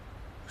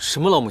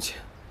什么老母亲？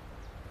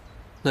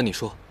那你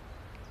说，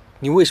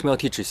你为什么要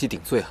替芷溪顶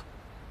罪啊？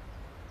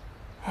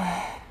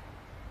唉，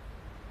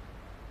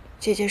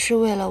姐姐是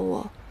为了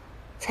我，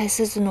才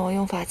私自挪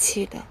用法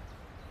器的。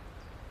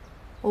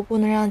我不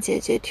能让姐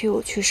姐替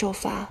我去受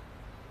罚。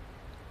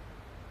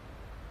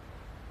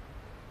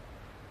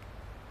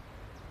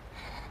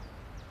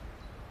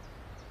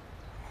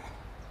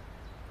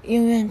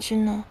应院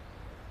君呢？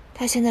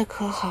他现在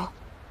可好？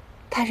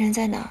他人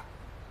在哪？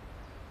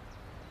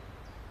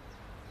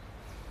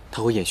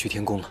他回衍虚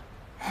天宫了。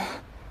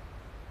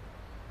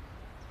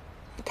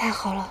太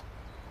好了，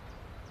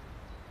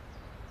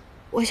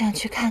我想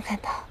去看看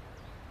他。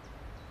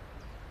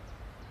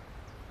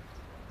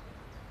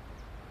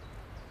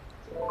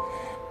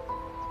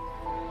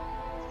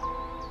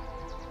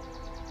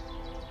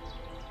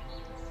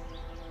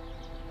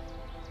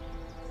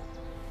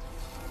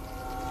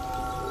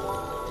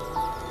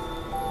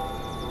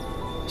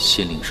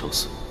仙灵受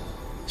损，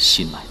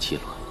心脉皆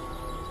乱，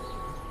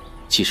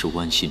既是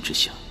剜心之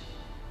象，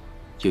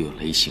又有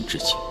雷刑之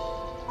疾。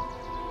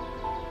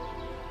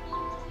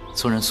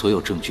纵然所有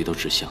证据都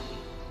指向你，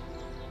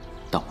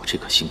但我这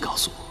颗心告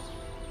诉我，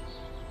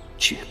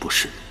绝不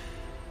是你。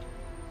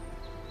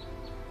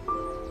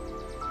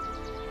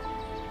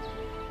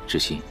芷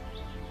溪，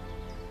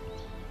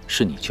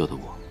是你救的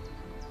我。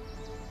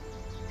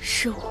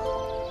是我，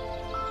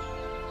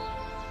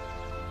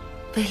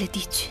为了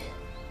帝君，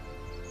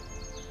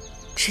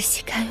芷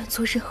溪甘愿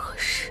做任何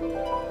事。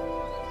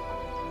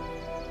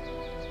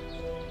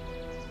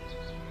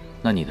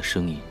那你的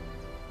声音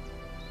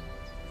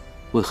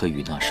为何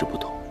与那时不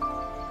同？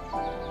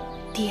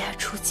帝牙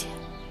初见，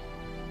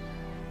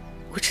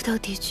我知道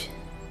帝君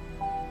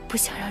不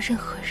想让任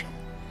何人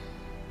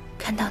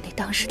看到你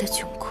当时的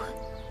窘困，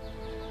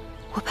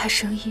我怕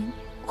声音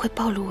会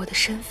暴露我的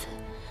身份，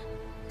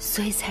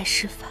所以才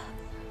施法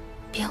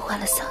变换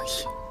了嗓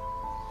音。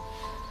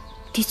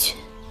帝君，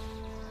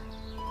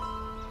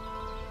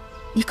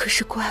你可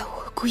是怪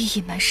我故意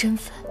隐瞒身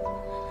份，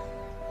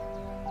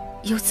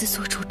又自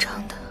作主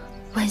张的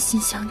剜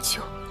心相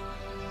救。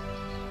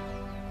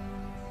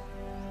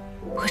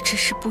我只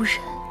是不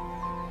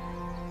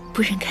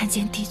忍看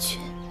见帝君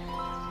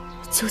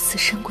就此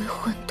身归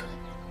混沌。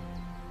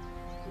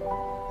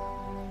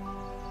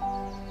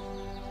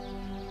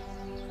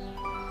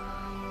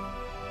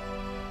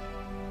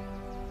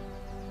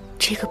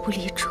这个不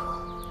离镯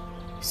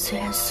虽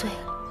然碎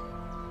了，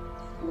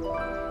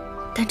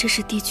但这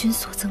是帝君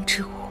所赠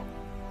之物，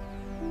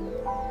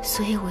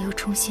所以我又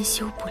重新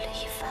修补了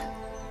一番，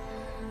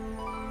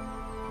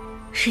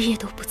日夜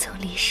都不曾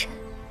离身。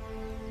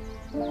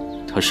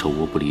他手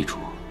握不离镯，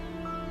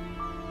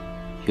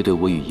又对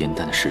我与颜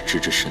淡的事知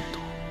之甚多。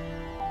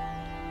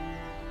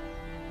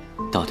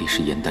到底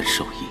是颜淡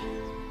授意，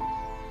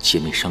姐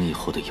妹商议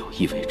后的有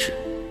意为之，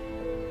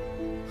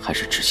还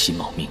是芷溪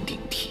冒命顶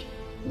替？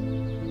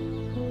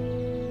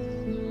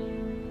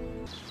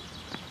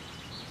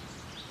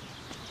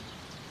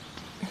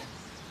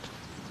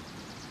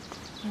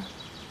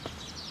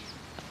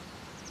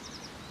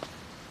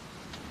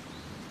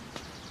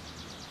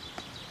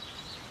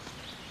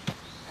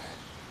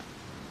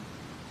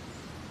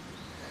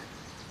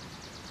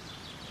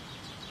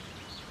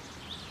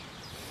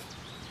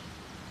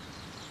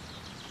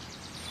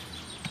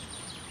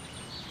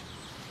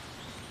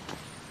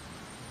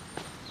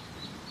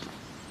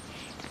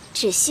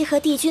芷溪和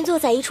帝君坐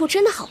在一处，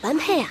真的好般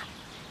配啊，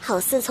好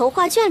似从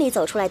画卷里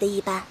走出来的一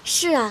般。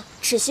是啊，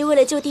芷溪为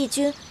了救帝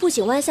君，不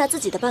仅剜下自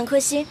己的半颗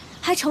心，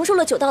还承受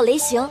了9道雷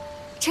刑，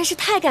真是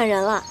太感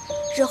人了。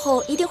日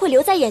后一定会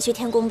留在衍虚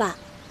天宫吧？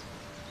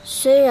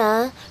虽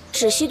然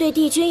芷溪对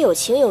帝君有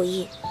情有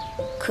义，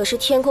可是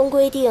天宫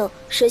规定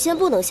神仙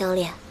不能相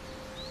恋，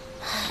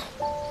唉，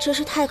真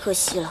是太可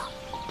惜了。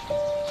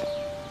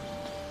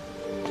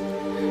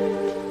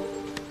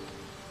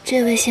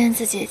这位仙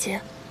子姐姐，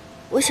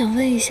我想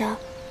问一下，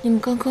你们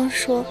刚刚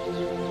说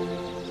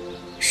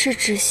是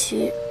芷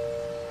溪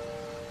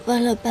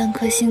剜了半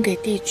颗心给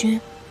帝君？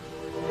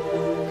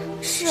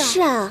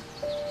是啊，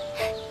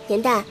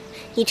颜淡，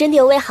你真的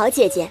有位好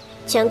姐姐，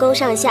全宫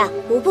上下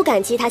无不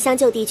感激她相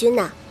救帝君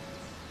呢。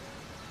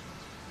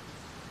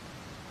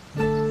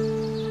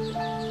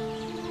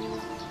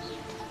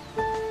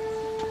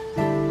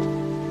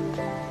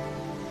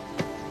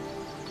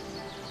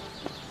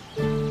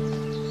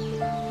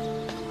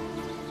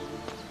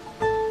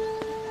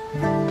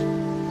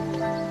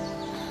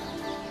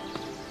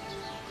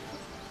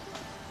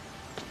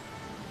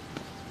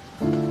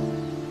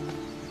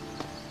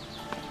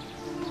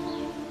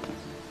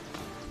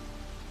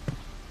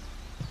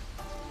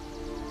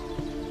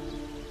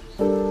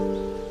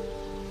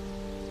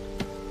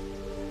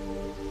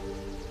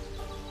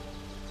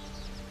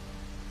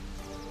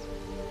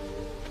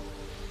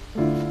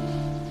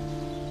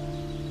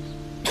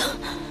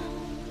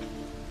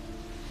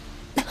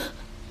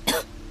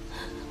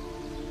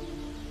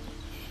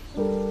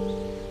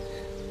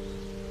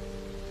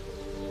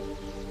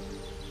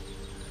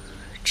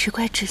只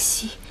怪芷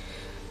溪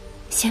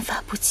仙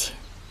法不勤，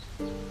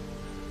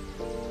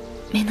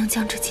没能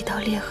将这几道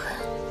裂痕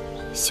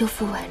修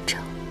复完整。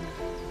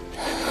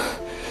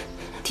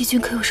帝君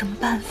可有什么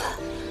办法，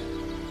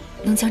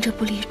能将这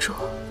部力拙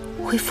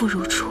恢复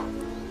如初？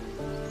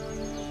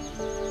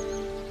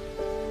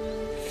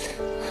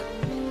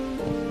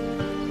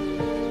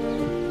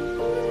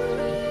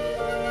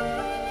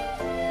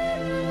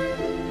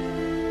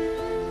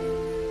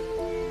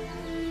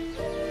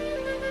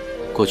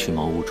过去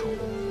茅屋中，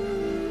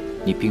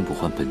你并不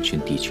唤本君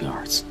帝君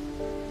二字。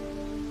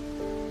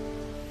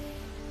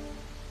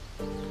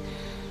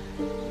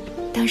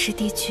当时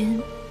帝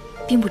君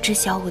并不知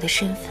晓我的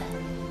身份，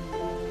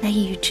那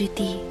一隅之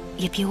地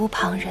也别无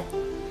旁人，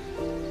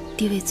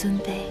地位尊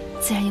卑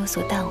自然有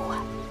所淡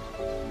化。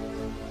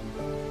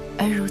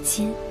而如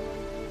今，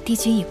帝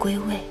君已归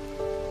位，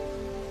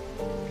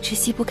芷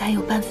溪不敢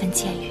有半分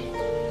僭越。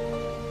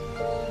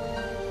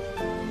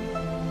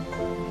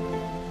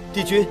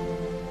帝君。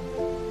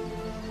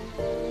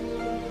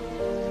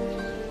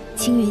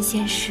青云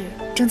仙士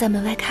正在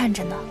门外看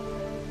着呢，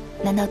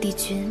难道帝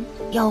君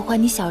要我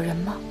唤你小人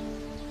吗？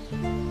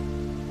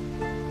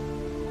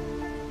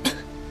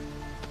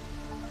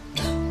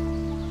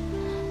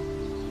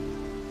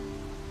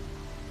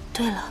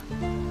对了，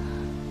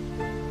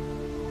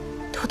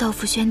偷盗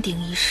福轩鼎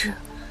一事，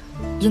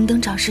营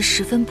等长士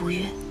十分不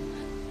悦，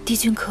帝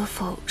君可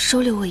否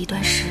收留我一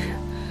段时日，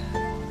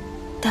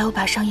待我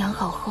把伤养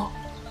好后，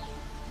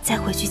再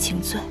回去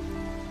请罪。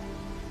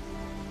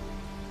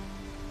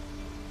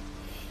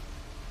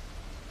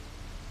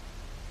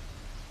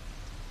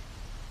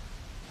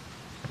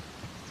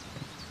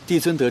帝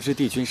尊得知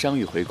帝君伤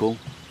愈回宫，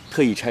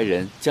特意差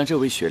人将这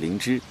味雪灵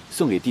芝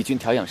送给帝君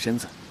调养身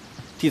子。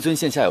帝尊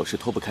现下有事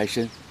脱不开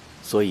身，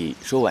所以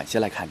说晚些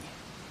来看你。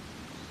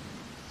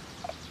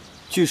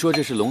据说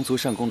这是龙族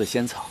上宫的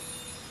仙草，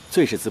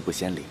最是自不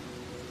仙灵。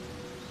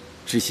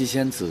芷溪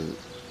仙子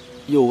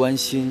又剜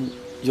心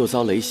又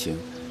遭雷刑，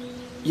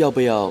要不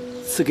要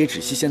赐给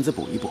芷溪仙子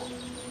补一补？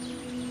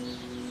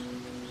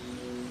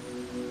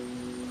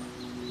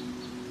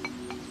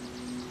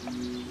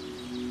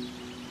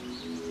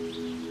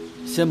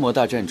仙魔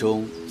大战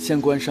中，仙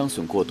官伤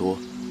损过多，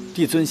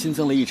帝尊新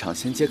增了一场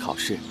仙阶考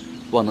试，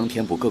望能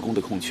填补各宫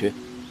的空缺。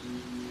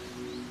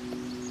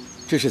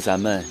这是咱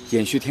们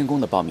延续天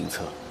宫的报名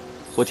册，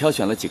我挑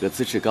选了几个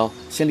资质高、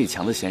仙力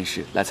强的仙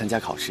士来参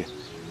加考试。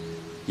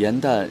颜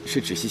淡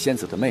是芷溪仙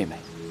子的妹妹，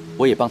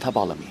我也帮她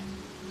报了名，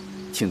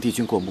请帝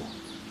君过目。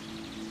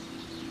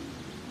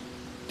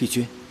帝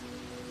君。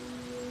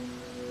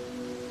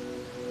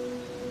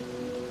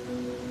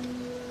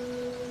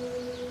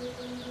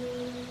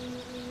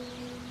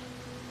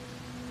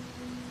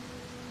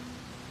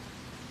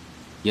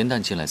颜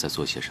淡近来在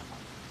做些什么？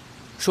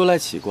说来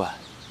奇怪，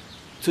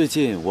最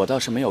近我倒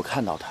是没有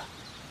看到他，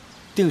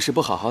定是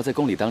不好好在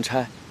宫里当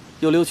差，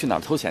又溜去哪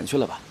儿偷闲去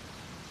了吧？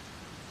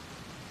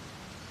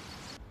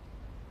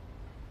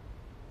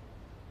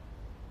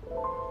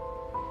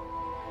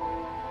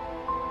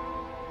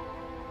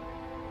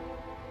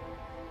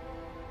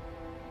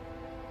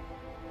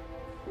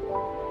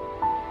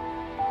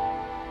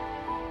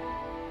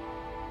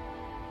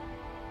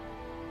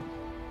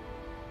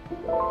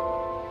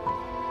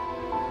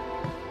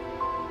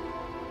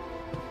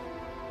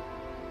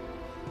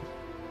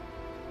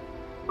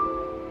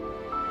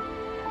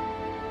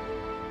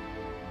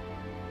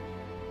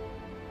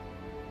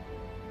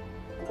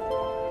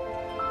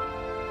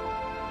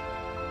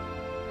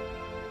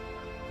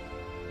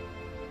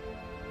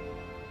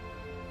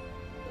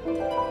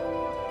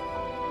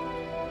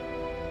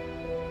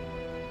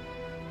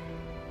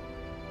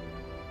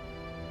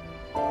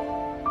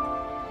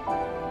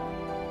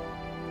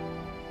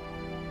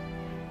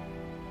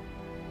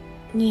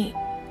你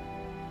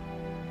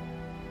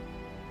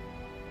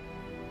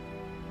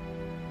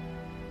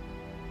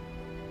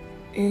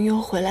云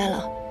游回来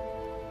了。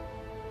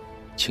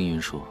青云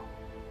说，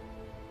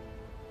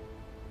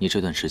你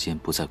这段时间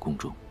不在宫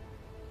中，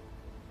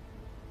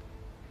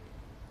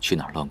去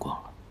哪儿乱逛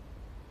了？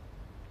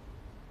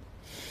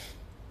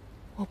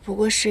我不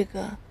过是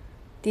个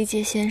低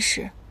阶仙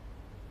士，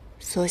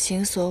所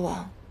行所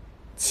往，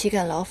岂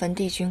敢劳烦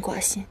帝君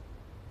挂心。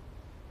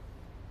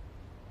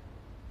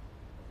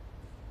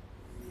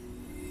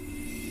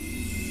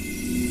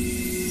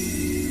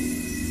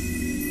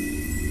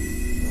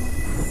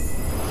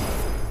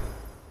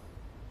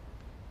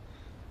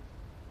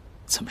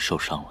怎么受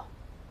伤了？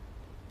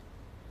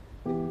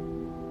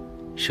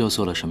是又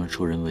做了什么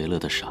助人为乐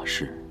的傻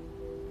事，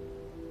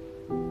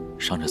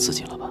伤着自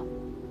己了吧？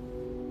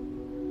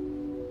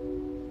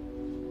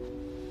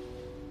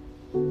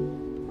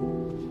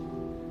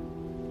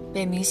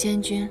北冥仙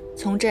君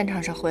从战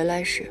场上回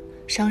来时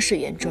伤势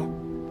严重，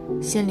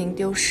仙灵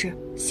丢失，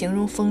形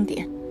容疯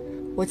癫。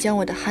我将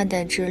我的汉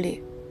淡之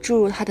力注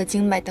入他的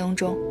经脉当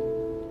中，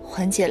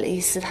缓解了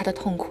一丝他的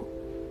痛苦。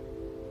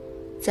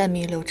在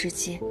弥留之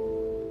际，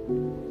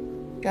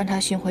让他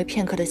寻回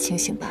片刻的清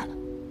醒罢了。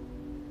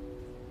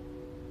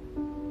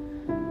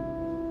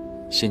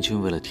仙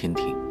君为了天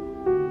庭，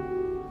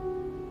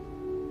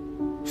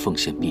奉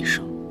献毕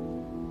生，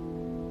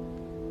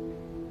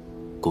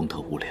功德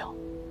无量。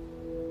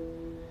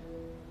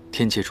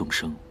天界众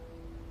生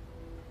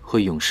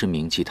会永世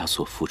铭记他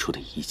所付出的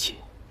一切。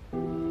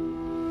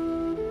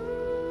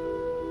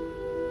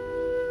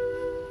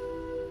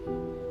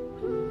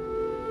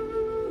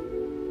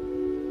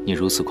你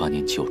如此挂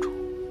念救主，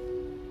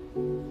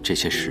这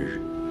些时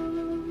日，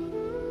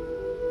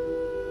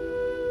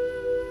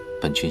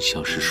本君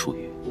消失数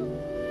月，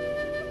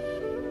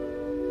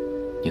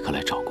你可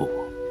来找过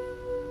我？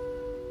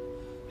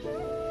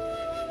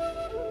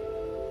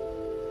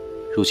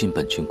如今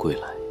本君归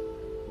来，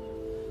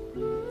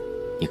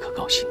你可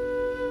高兴？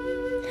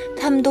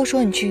他们都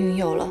说你去云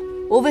游了，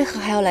我为何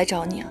还要来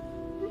找你啊？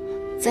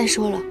再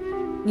说了，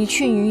你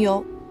去云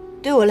游，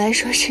对我来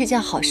说是一件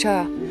好事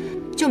啊，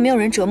就没有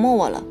人折磨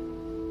我了。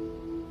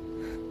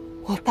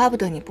我巴不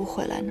得你不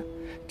回来呢，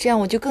这样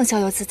我就更逍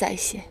遥自在一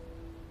些。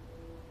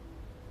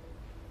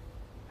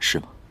是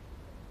吗？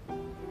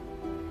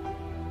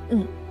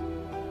嗯。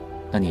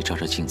那你照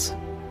照镜子，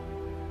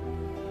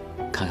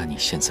看看你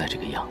现在这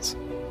个样子，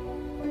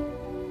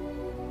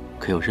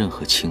可有任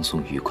何轻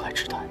松愉快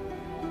之态？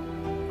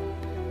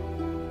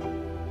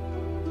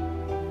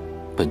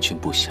本君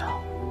不暇，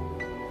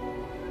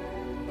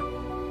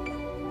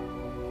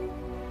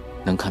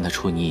能看得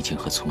出你已经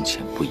和从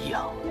前不一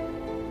样了。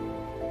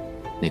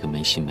那个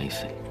没心没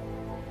肺、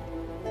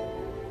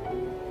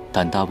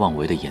胆大妄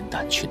为的颜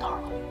淡去哪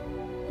儿了？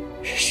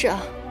是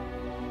啊，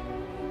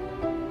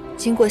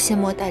经过仙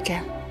魔大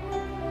战，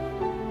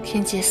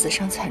天界死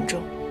伤惨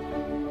重，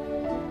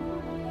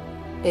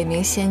北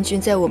冥仙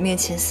君在我面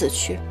前死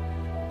去，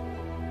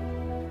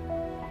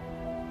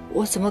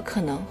我怎么可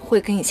能会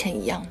跟以前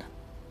一样呢？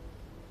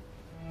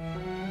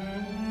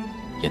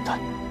颜淡，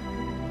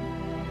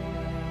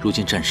如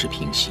今战事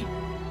平息，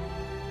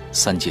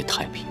三界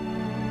太平，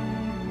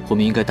我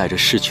们应该带着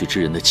逝去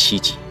之人的期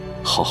冀，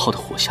好好的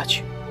活下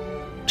去，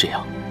这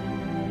样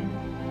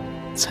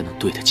才能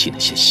对得起那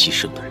些牺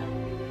牲的人。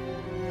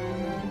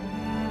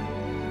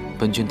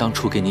本君当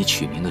初给你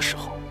取名的时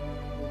候，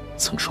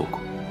曾说过：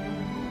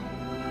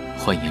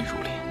欢颜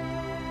如莲，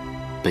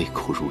悲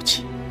哭如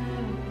泣，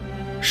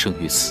生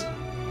与死，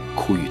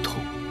苦与痛，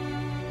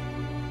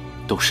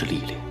都是历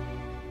练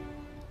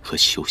和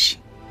修行。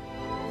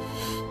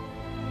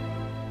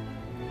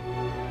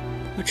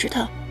我知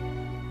道，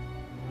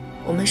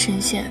我们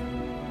神仙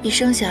一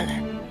生下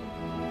来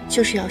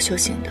就是要修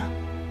行的，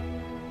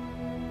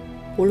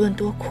无论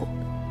多苦，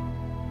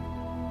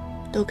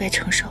都该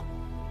承受。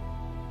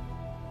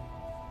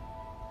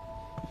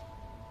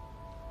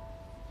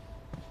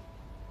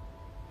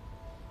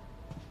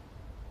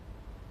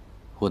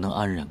我能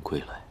安然归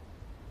来，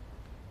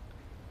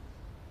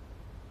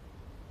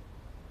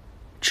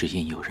只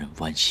因有人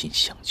剜心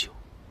相救。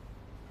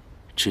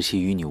只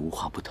惜与你无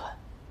话不谈，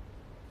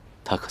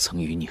他可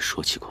曾与你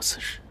说起过此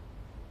事？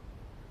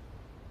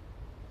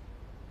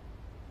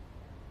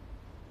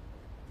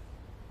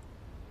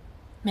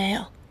没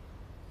有。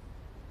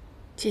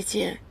姐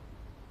姐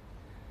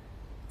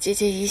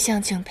一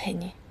向敬佩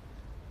你，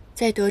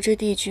在得知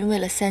帝君为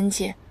了三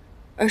界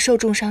而受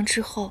重伤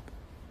之后，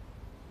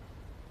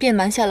便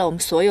瞒下了我们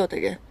所有的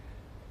人，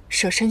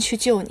舍身去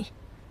救你。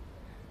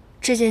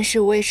这件事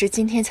我也是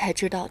今天才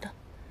知道的。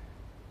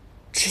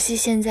只惜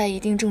现在一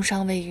定重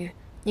伤未愈，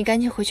你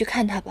赶紧回去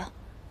看他吧，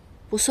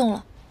不送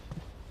了，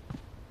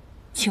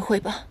请回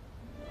吧。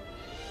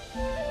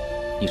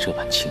你这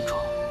般轻装，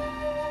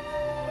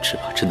只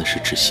怕真的是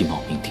窒息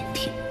冒名顶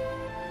替，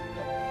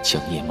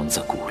将你也蒙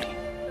在鼓里。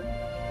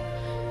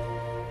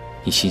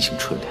你心性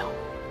纯良，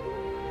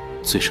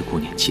最是顾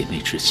念姐妹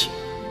之情，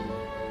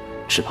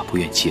只怕不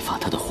愿揭发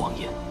她的谎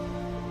言，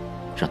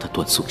让她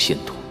断送仙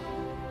途。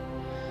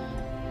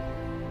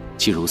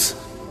既如此，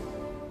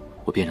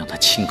我便让她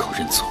亲口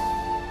认错，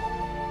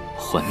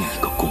还你一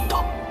个公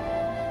道。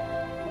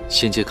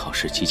仙阶考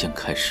试即将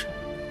开始，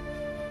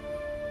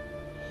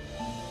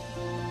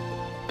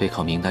备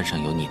考名单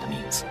上有你的名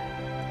字。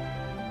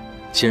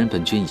既然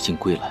本君已经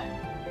归来，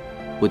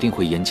我定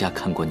会严加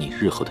看管你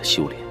日后的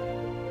修炼。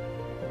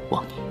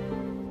望你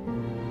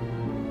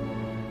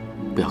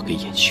不要给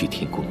延续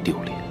天宫丢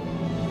脸。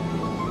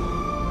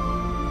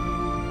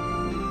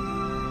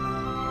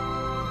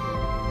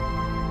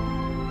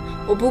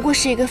我不过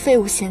是一个废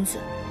物仙子，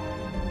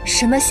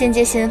什么仙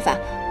阶仙法，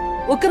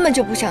我根本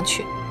就不想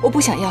去，我不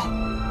想要。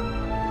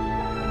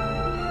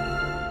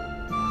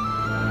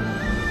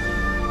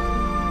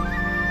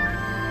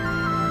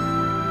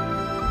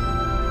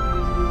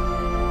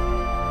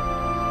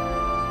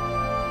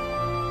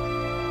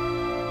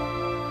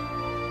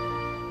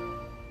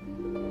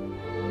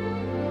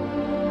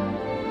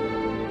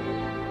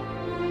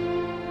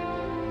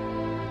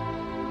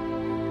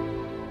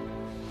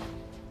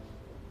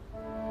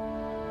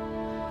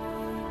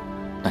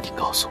那你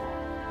告诉我，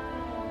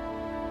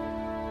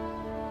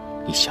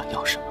你想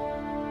要什么？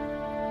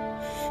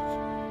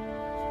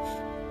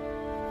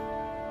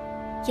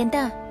颜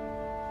淡，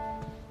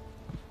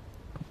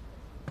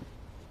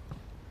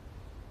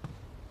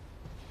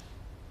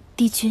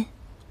帝君，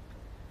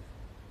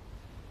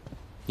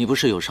你不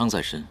是有伤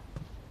在身，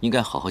应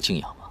该好好静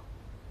养嘛。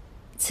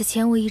此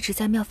前我一直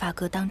在妙法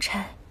阁当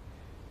差，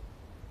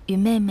与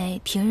妹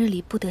妹平日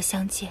里不得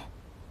相见，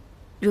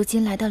如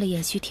今来到了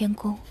延续天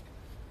宫，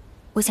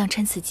我想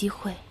趁此机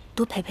会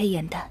多陪陪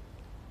颜淡。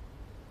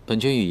本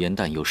君与颜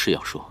淡有事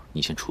要说，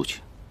你先出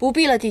去。不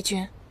必了，帝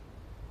君。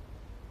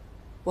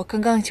我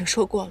刚刚已经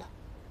说过了，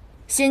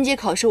仙阶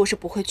考试我是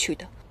不会去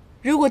的。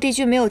如果帝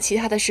君没有其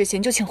他的事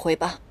情，就请回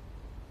吧。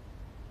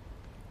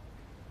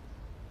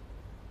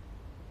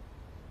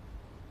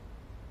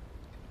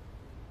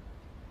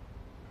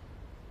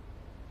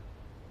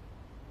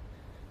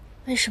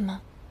为什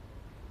么？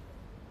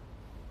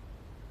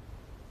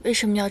为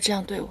什么要这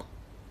样对我？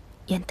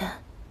颜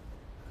淡，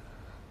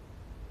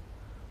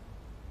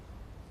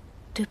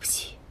对不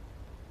起。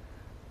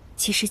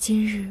其实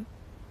今日，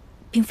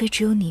并非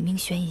只有你命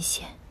悬一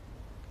线，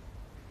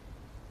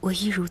我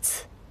亦如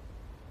此。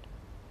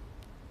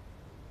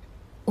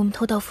我们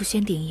偷盗福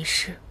轩鼎一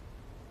事，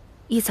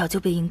一早就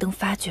被银灯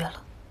发觉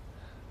了。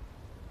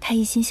他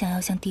一心想要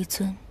向帝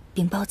尊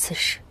禀报此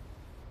事，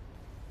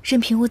任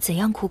凭我怎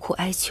样苦苦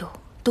哀求，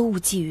都无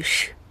济于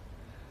事。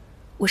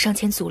我上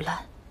前阻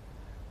拦，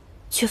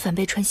却反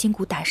被穿心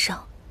骨打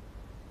伤。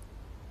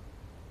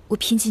我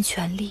拼尽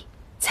全力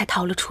才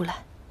逃了出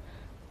来，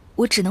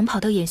我只能跑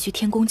到延续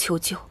天宫求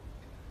救。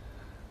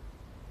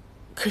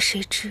可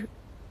谁知，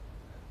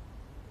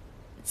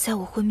在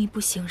我昏迷不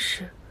醒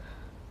时，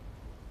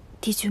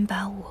帝君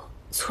把我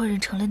错认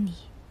成了你。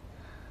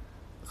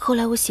后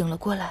来我醒了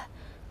过来，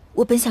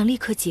我本想立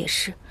刻解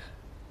释，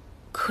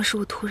可是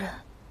我突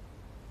然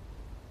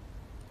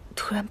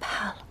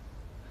怕了。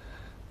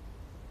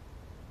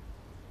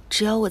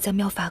只要我在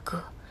妙法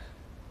阁，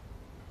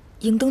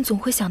银灯总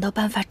会想到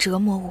办法折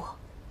磨我，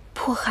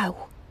迫害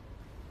我。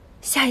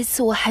下一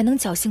次我还能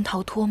侥幸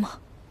逃脱吗？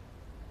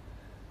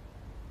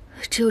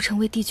只有成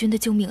为帝君的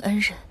救命恩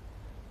人，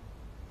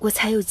我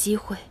才有机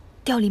会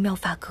调离妙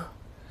法阁。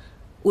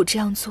我这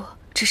样做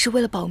只是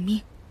为了保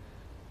命。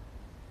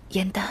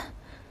颜淡，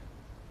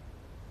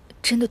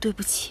真的对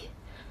不起，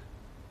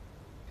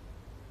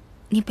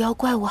你不要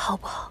怪我好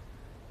不好？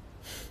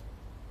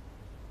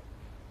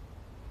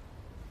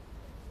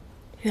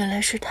原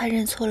来是他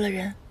认错了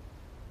人。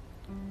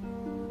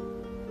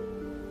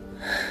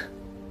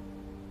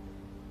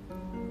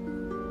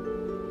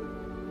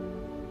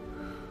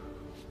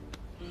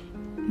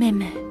妹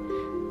妹，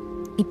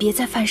你别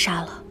再犯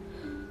傻了。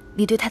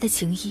你对他的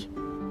情谊，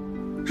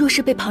若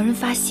是被旁人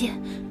发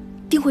现，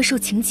定会受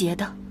情劫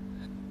的。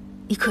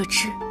你可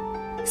知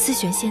思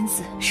玄仙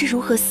子是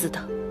如何死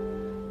的？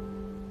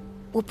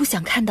我不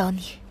想看到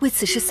你为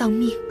此事丧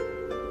命。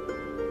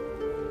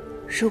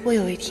如果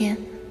有一天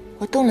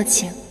我动了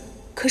情，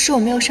可是我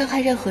没有伤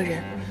害任何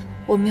人，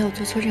我没有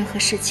做错任何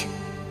事情，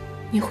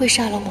你会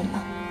杀了我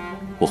吗？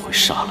我会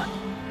杀了你。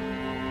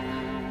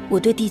我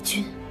对帝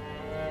君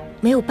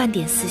没有半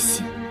点私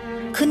心，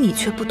可你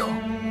却不同。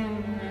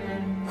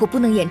我不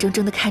能眼睁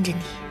睁地看着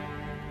你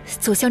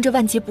走向这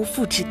万劫不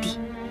复之地。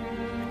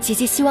姐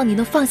姐希望你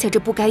能放下这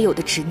不该有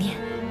的执念。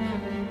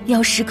你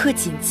要时刻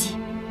谨记，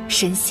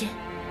神仙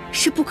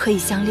是不可以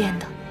相恋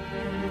的，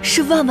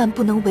是万万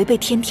不能违背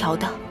天条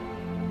的。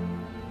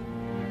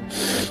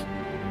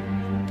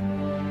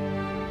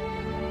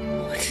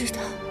我知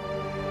道，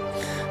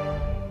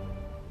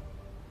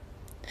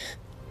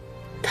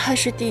他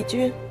是帝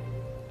君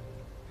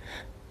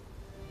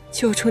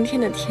九重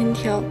天的天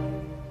条，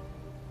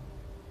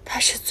他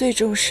是最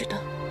重视的。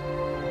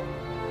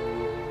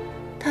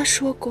他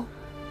说过，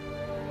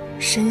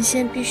神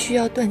仙必须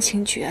要断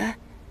情绝爱。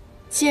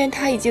既然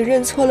他已经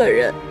认错了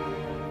人，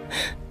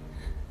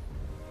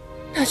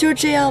那就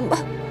这样吧，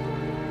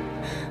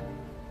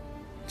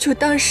就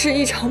当是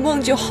一场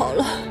梦就好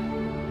了。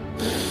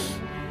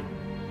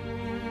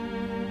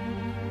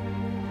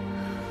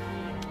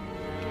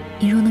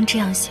你若能这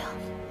样想，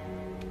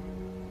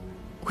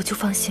我就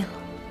放心了。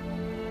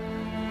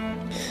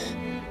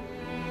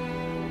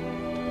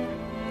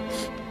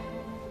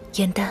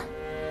颜淡，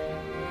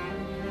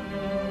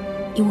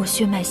因我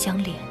血脉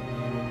相连，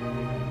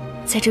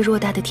在这偌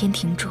大的天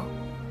庭中，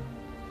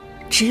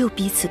只有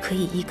彼此可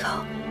以依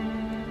靠。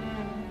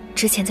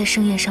之前在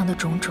盛宴上的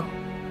种种，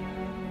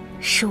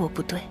是我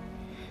不对。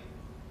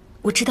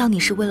我知道你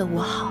是为了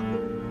我好，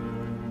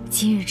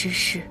今日之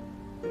事，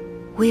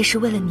我也是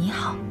为了你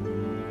好。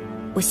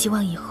我希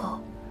望以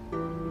后，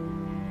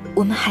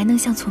我们还能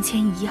像从前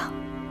一样，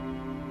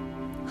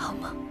好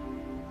吗？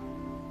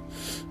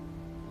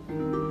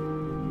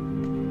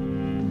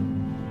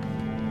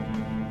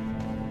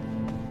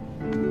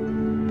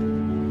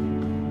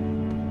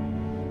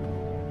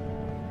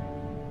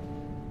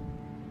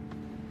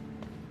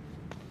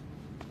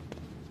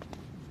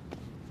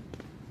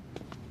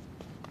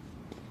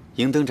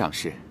银灯长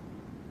侍，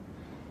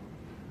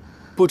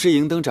不知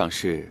银灯长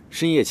侍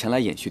深夜前来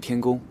延续天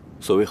宫，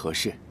所为何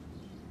事？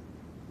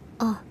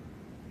哦，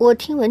我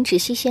听闻芷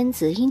溪仙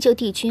子因救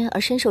帝君而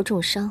身受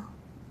重伤，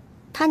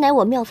她乃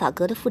我妙法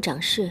阁的副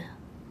长侍，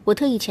我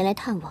特意前来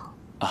探望。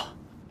啊，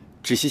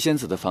芷溪仙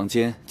子的房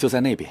间就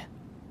在那边，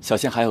小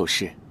仙还有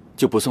事，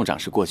就不送长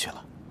侍过去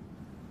了。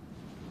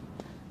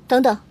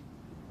等等，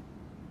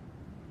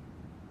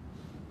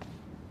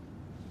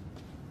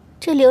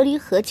这琉璃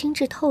盒精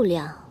致透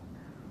亮，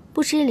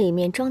不知里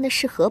面装的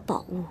是何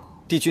宝物。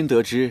帝君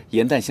得知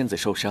颜淡仙子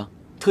受伤，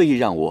特意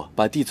让我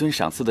把帝尊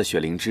赏赐的雪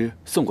灵芝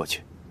送过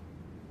去。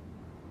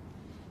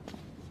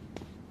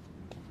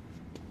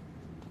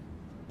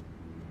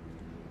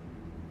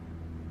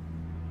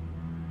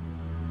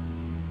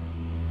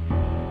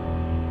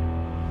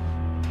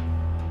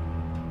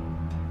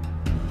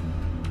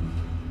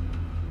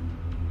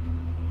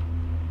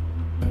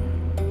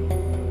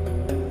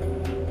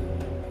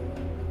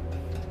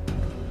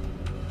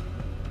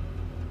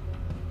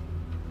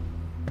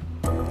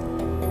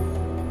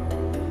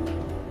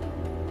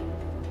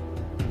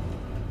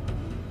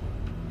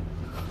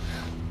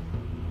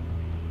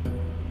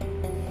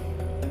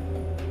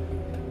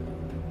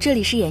这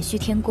里是延续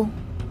天宫，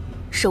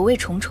守卫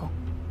重重。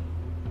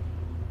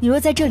你若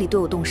在这里对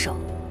我动手，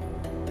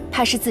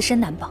怕是自身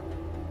难保。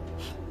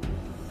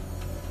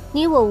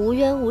你我无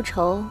冤无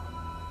仇，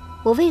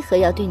我为何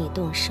要对你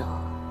动手？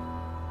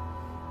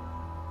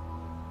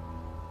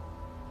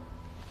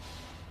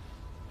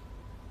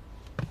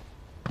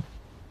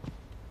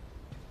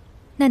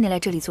那你来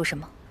这里做什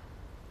么？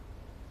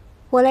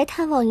我来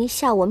探望一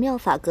下我妙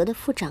法阁的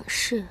副掌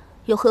事，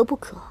有何不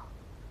可？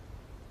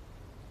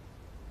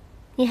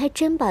你还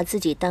真把自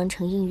己当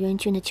成应渊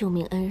君的救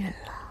命恩人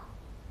了。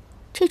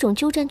这种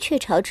鸠占鹊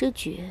巢之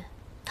举，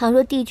倘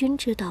若帝君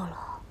知道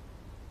了，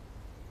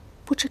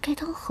不知该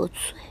当何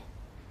罪。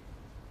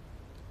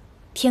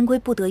天规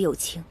不得有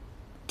情，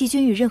帝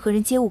君与任何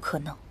人皆无可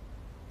能，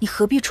你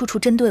何必处处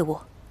针对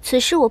我？此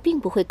事我并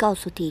不会告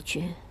诉帝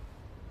君，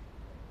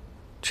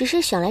只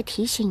是想来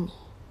提醒你，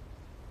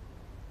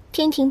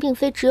天庭并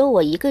非只有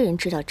我一个人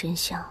知道真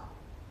相，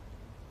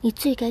你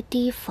最该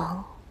提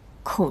防、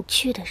恐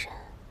惧的人，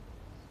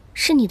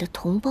是你的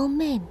同胞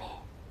妹妹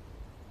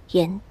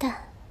颜淡。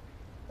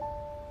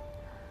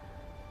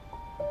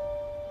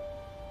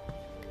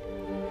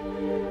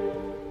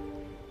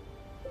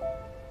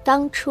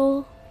当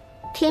初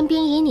天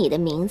兵以你的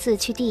名字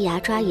去地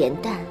衙抓颜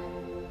淡，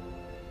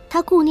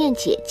他顾念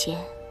姐姐，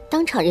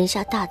当场认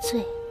下大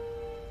罪，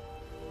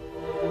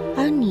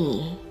而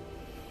你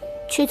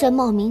却在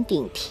冒名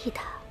顶替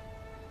他。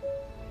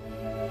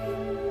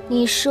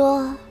你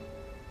说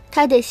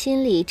他的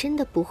心里真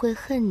的不会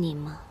恨你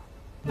吗？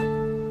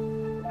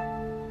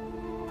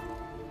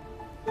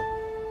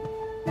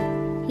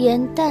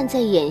颜淡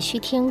在延续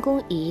天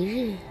宫一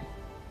日，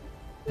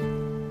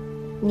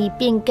你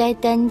便该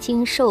担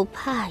惊受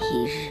怕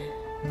一日。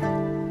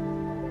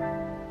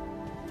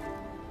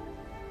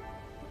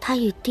他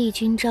与帝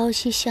君朝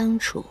夕相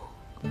处，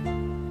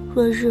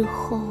若日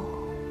后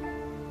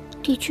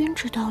帝君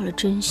知道了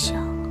真相，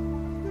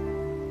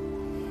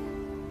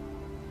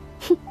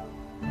哼，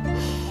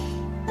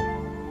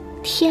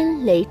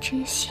天雷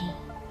之行，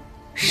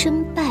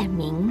身败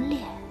名裂，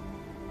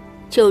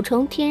九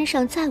重天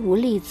上再无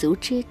立足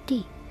之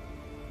地，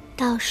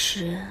到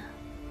时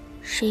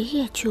谁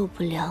也救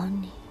不了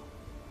你。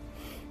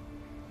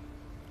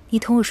你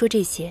同我说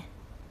这些，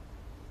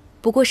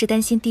不过是担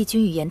心帝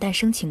君与颜淡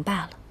生情罢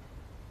了。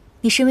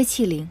你身为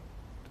器灵，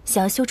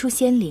想要修出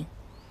仙灵，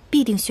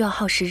必定需要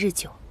耗时日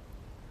久，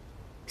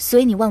所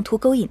以你妄图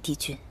勾引帝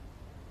君。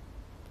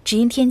只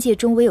因天界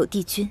中唯有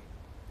帝君，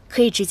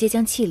可以直接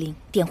将器灵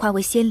点化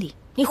为仙灵。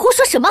你胡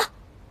说什么？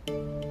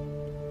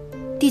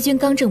帝君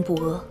刚正不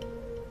阿，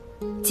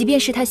即便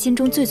是他心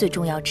中最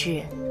重要之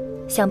人，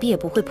想必也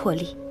不会破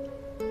例。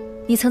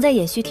你曾在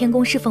延续天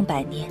宫侍奉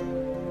100年，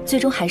最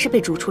终还是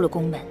被逐出了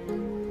宫门，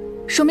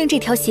说明这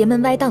条邪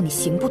门歪道你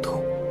行不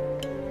通。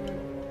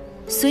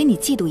所以你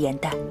嫉妒颜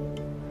淡，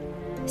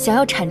想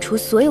要铲除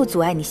所有阻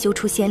碍你修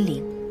出仙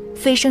灵、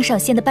飞升上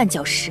仙的绊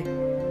脚石。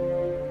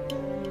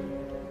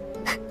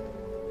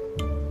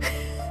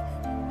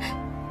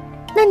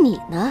那你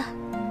呢？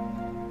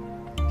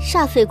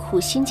煞费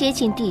苦心接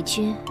近帝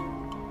君，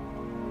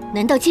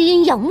难道皆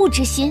因仰慕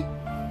之心？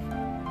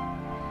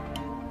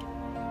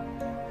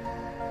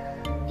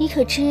你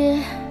可知，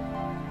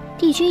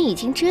帝君已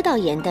经知道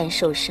颜淡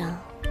受伤，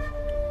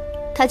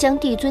他将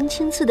帝尊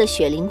亲赐的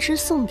雪灵芝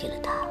送给了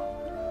他。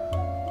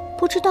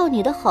不知道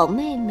你的好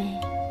妹妹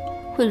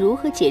会如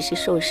何解释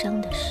受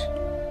伤的事。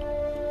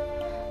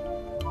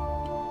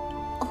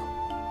哦，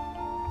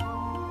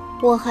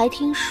我还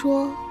听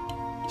说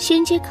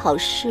仙阶考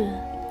试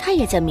他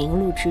也在名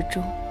录之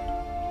中，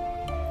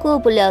过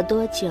不了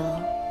多久，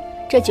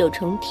这9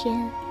重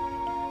天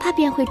怕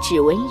便会只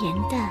闻颜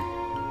淡，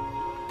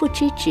不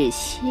知止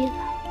息了。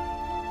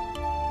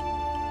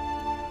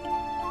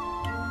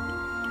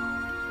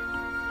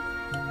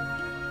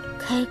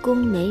开弓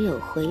没有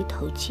回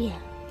头箭，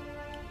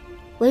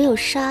唯有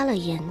杀了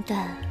颜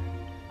淡，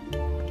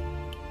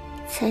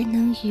才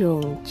能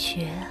永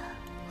绝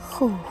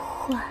后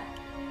患。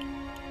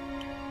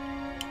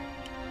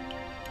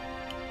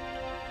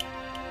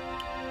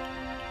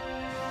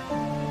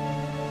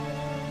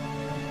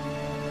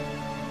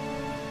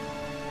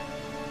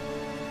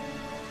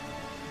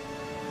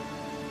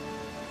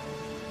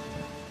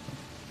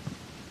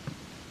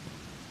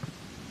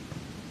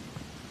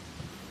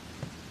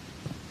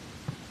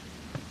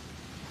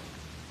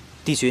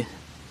帝君，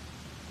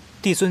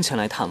帝尊前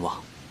来探望，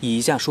已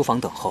移驾书房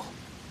等候。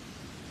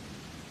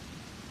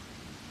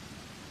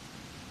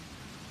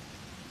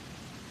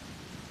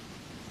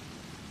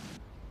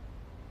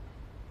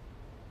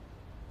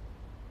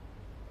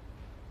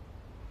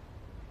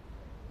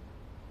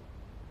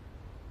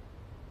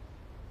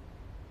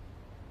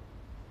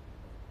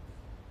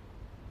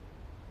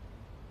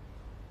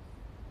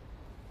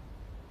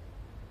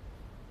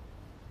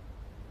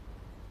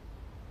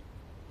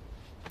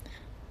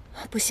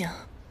不行，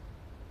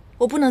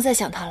我不能再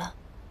想他了。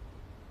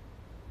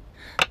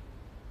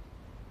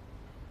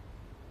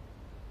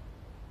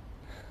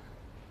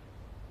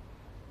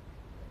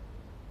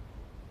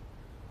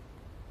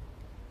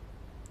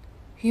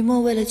于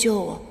墨为了救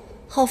我，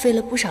耗费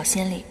了不少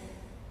心力。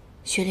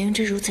血灵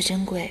芝如此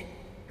珍贵，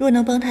若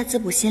能帮他滋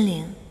补心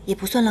灵，也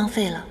不算浪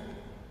费了。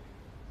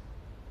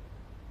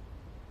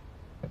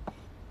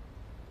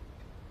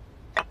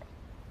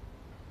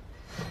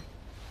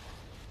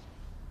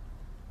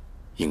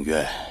影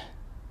渊，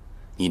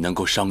你能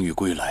够伤愈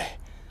归来，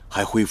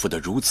还恢复得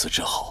如此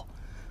之好，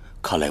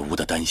看来吾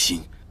的担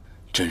心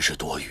真是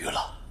多余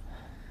了。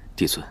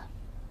帝尊，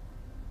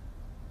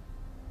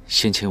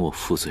先前我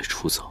负罪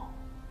出走，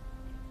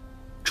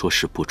着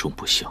实不忠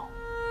不孝，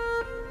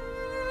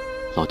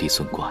劳帝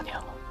尊挂念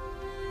了。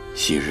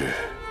昔日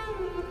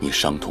你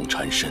伤痛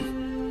缠身，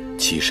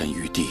栖身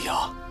于地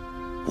衙，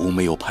吾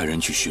没有派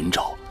人去寻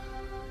找，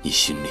你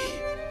心里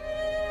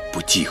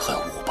不记恨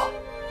吾吧？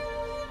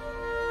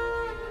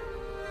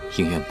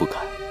影渊不敢。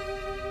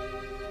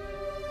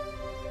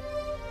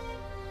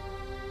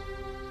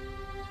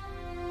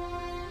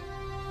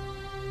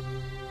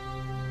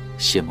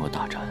仙魔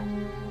大战，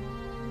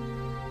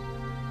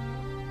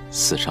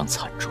死伤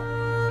惨重，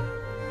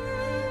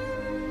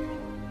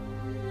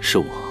是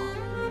我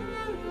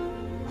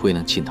未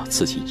能尽到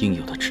自己应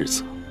有的职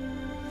责。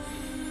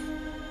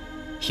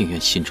影渊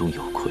心中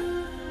有愧，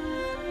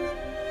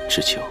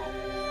只求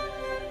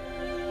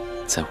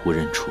在无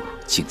人处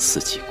静思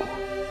己过。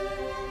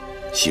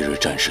昔日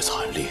战事惨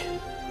烈，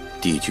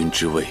帝君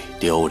之位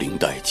凋零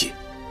殆尽。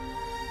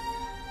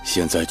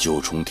现在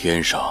九重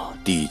天上，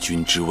帝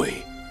君之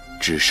位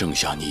只剩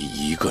下你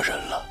一个人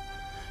了。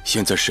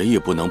现在谁也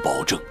不能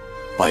保证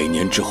，100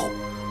年之后，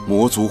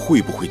魔族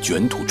会不会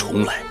卷土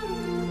重来。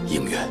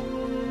影渊，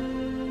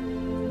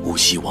吾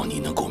希望你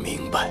能够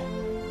明白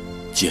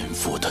肩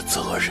负的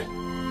责任，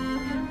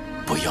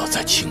不要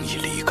再轻易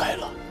离开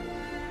了。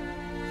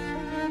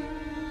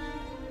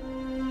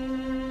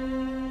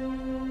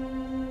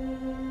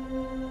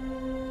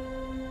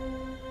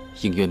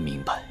影渊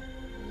明白，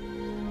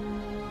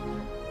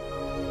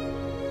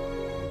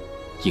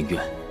影渊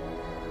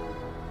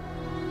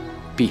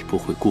必不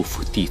会辜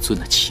负帝尊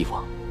的期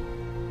望，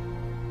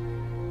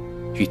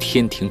与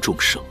天庭众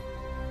生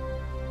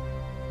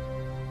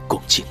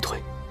共进退。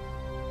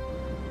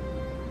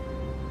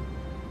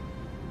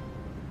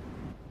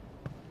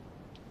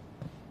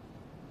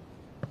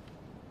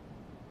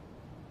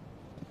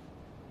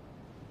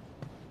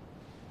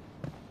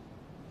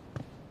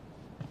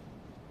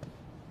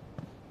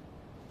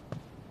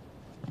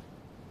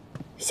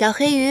小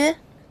黑鱼，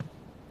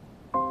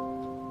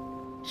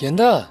严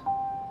蛋，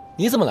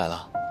你怎么来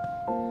了？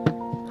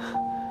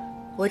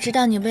我知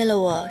道你为了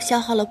我消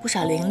耗了不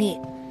少灵力，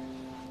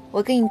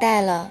我给你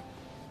带了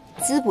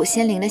滋补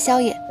心灵的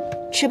宵夜，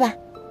吃吧。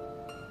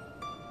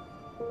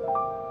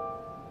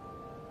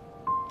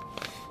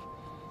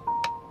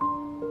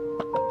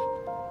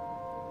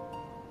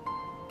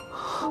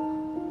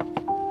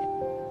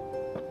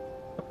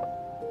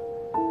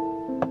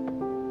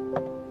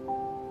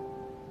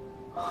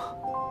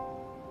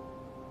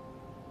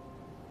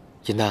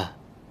严蛋，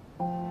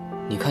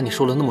你看你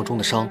受了那么重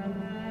的伤，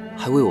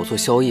还为我做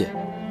宵夜，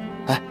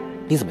哎，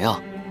你怎么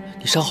样？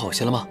你伤好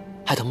些了吗？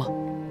还疼吗？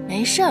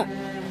没事儿，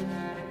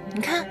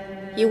你看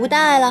已无大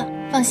碍了，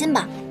放心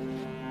吧。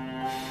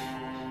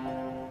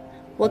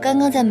我刚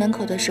刚在门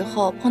口的时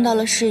候碰到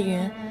了世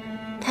云，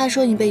他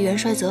说你被元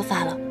帅责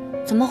罚了，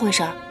怎么回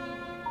事？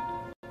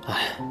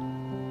哎，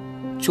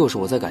就是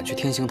我在赶去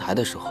天刑台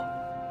的时候，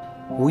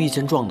无意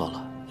间撞到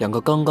了2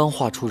个刚刚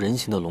化出人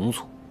形的龙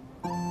族，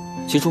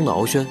其中的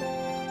敖轩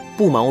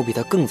不满我比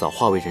他更早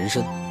化为人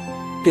身，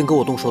便跟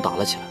我动手打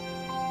了起来，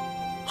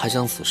还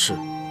将此事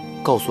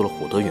告诉了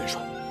火德元帅。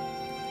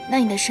那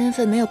你的身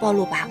份没有暴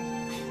露吧？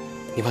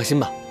你放心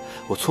吧，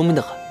我聪明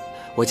得很，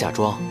我假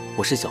装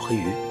我是小黑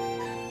鱼，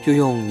又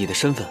用你的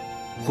身份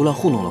胡乱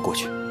糊弄了过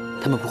去，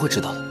他们不会知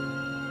道的。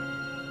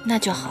那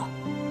就好。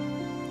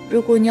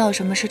如果你有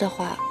什么事的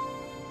话，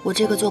我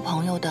这个做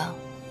朋友的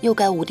又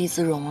该无地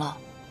自容了。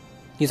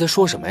你在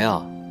说什么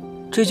呀？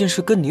这件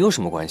事跟你有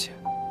什么关系？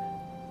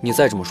你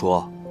再这么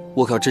说，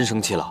我可要真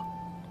生气了。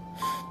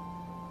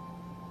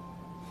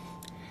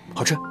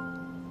好吃，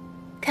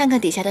看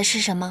看底下的是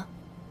什么？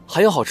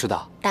还有好吃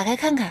的？打开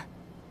看看。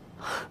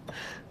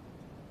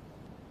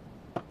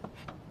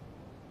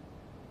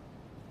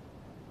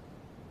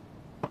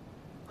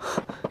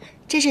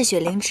这是雪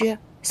灵芝，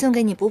送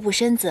给你补补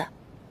身子。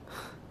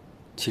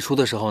起初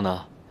的时候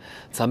呢，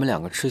咱们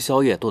2个吃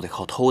宵夜都得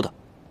靠偷的，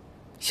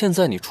现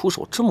在你出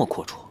手这么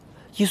阔绰，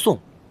一送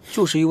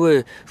就是一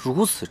位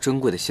如此珍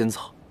贵的仙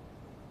草，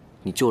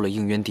你救了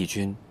应渊帝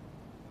君，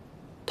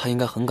他应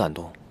该很感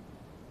动，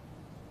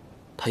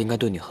他应该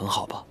对你很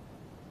好吧？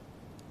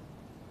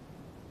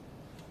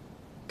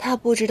他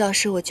不知道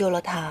是我救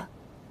了他，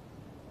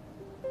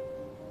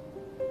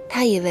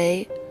他以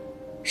为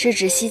是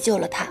芷溪救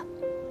了他。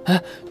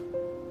哎，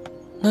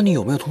那你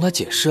有没有同他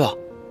解释啊？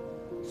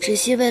芷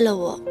溪为了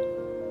我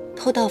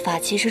偷盗法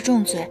器是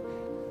重罪，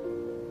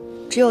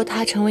只有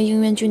他成为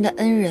应渊君的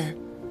恩人，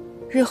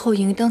日后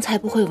银灯才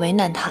不会为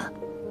难他。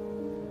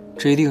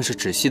这一定是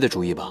芷溪的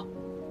主意吧？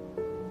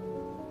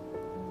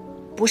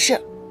不是，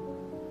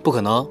不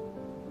可能。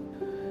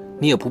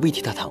你也不必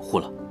替他袒护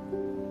了。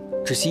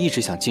芷溪一直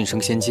想晋升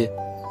仙阶，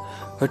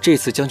而这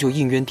次将救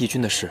应渊帝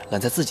君的事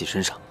揽在自己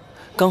身上，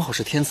刚好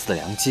是天赐的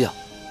良机啊。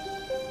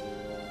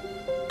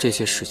这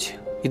些事情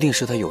一定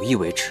是他有意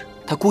为之，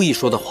他故意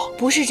说的谎。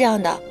不是这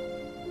样的，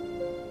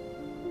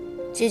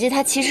姐姐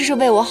她其实是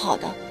为我好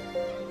的，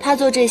她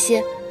做这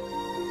些，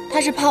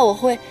她是怕我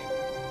会……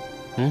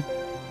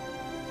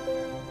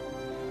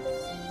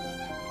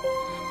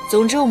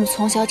总之我们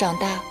从小长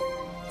大，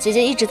姐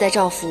姐一直在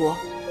照顾我，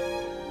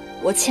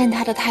我欠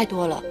她的太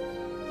多了。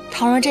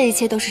倘若这一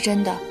切都是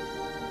真的，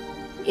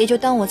也就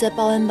当我在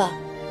报恩吧。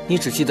你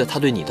只记得他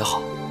对你的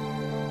好，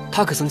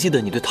他可曾记得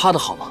你对他的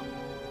好吗？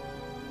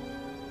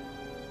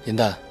颜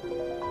淡，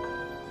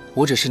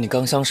我只是你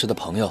刚相识的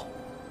朋友，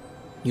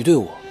你对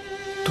我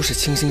都是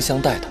倾心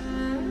相待的，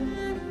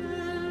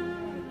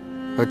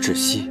而芷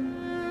溪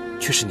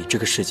却是你这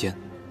个世间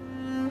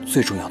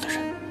最重要的人，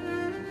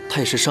他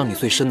也是伤你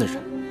最深的人。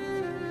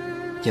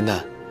颜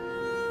淡，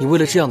你为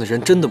了这样的人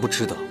真的不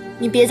值得。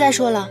你别再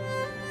说了。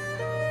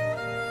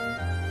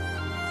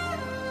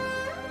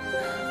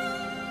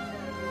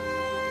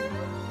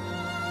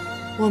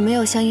我没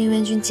有向应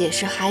渊君解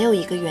释，还有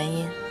一个原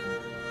因。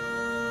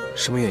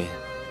什么原因？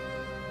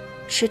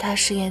是他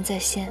誓言在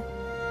先，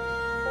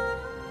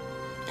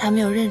他没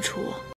有认出我。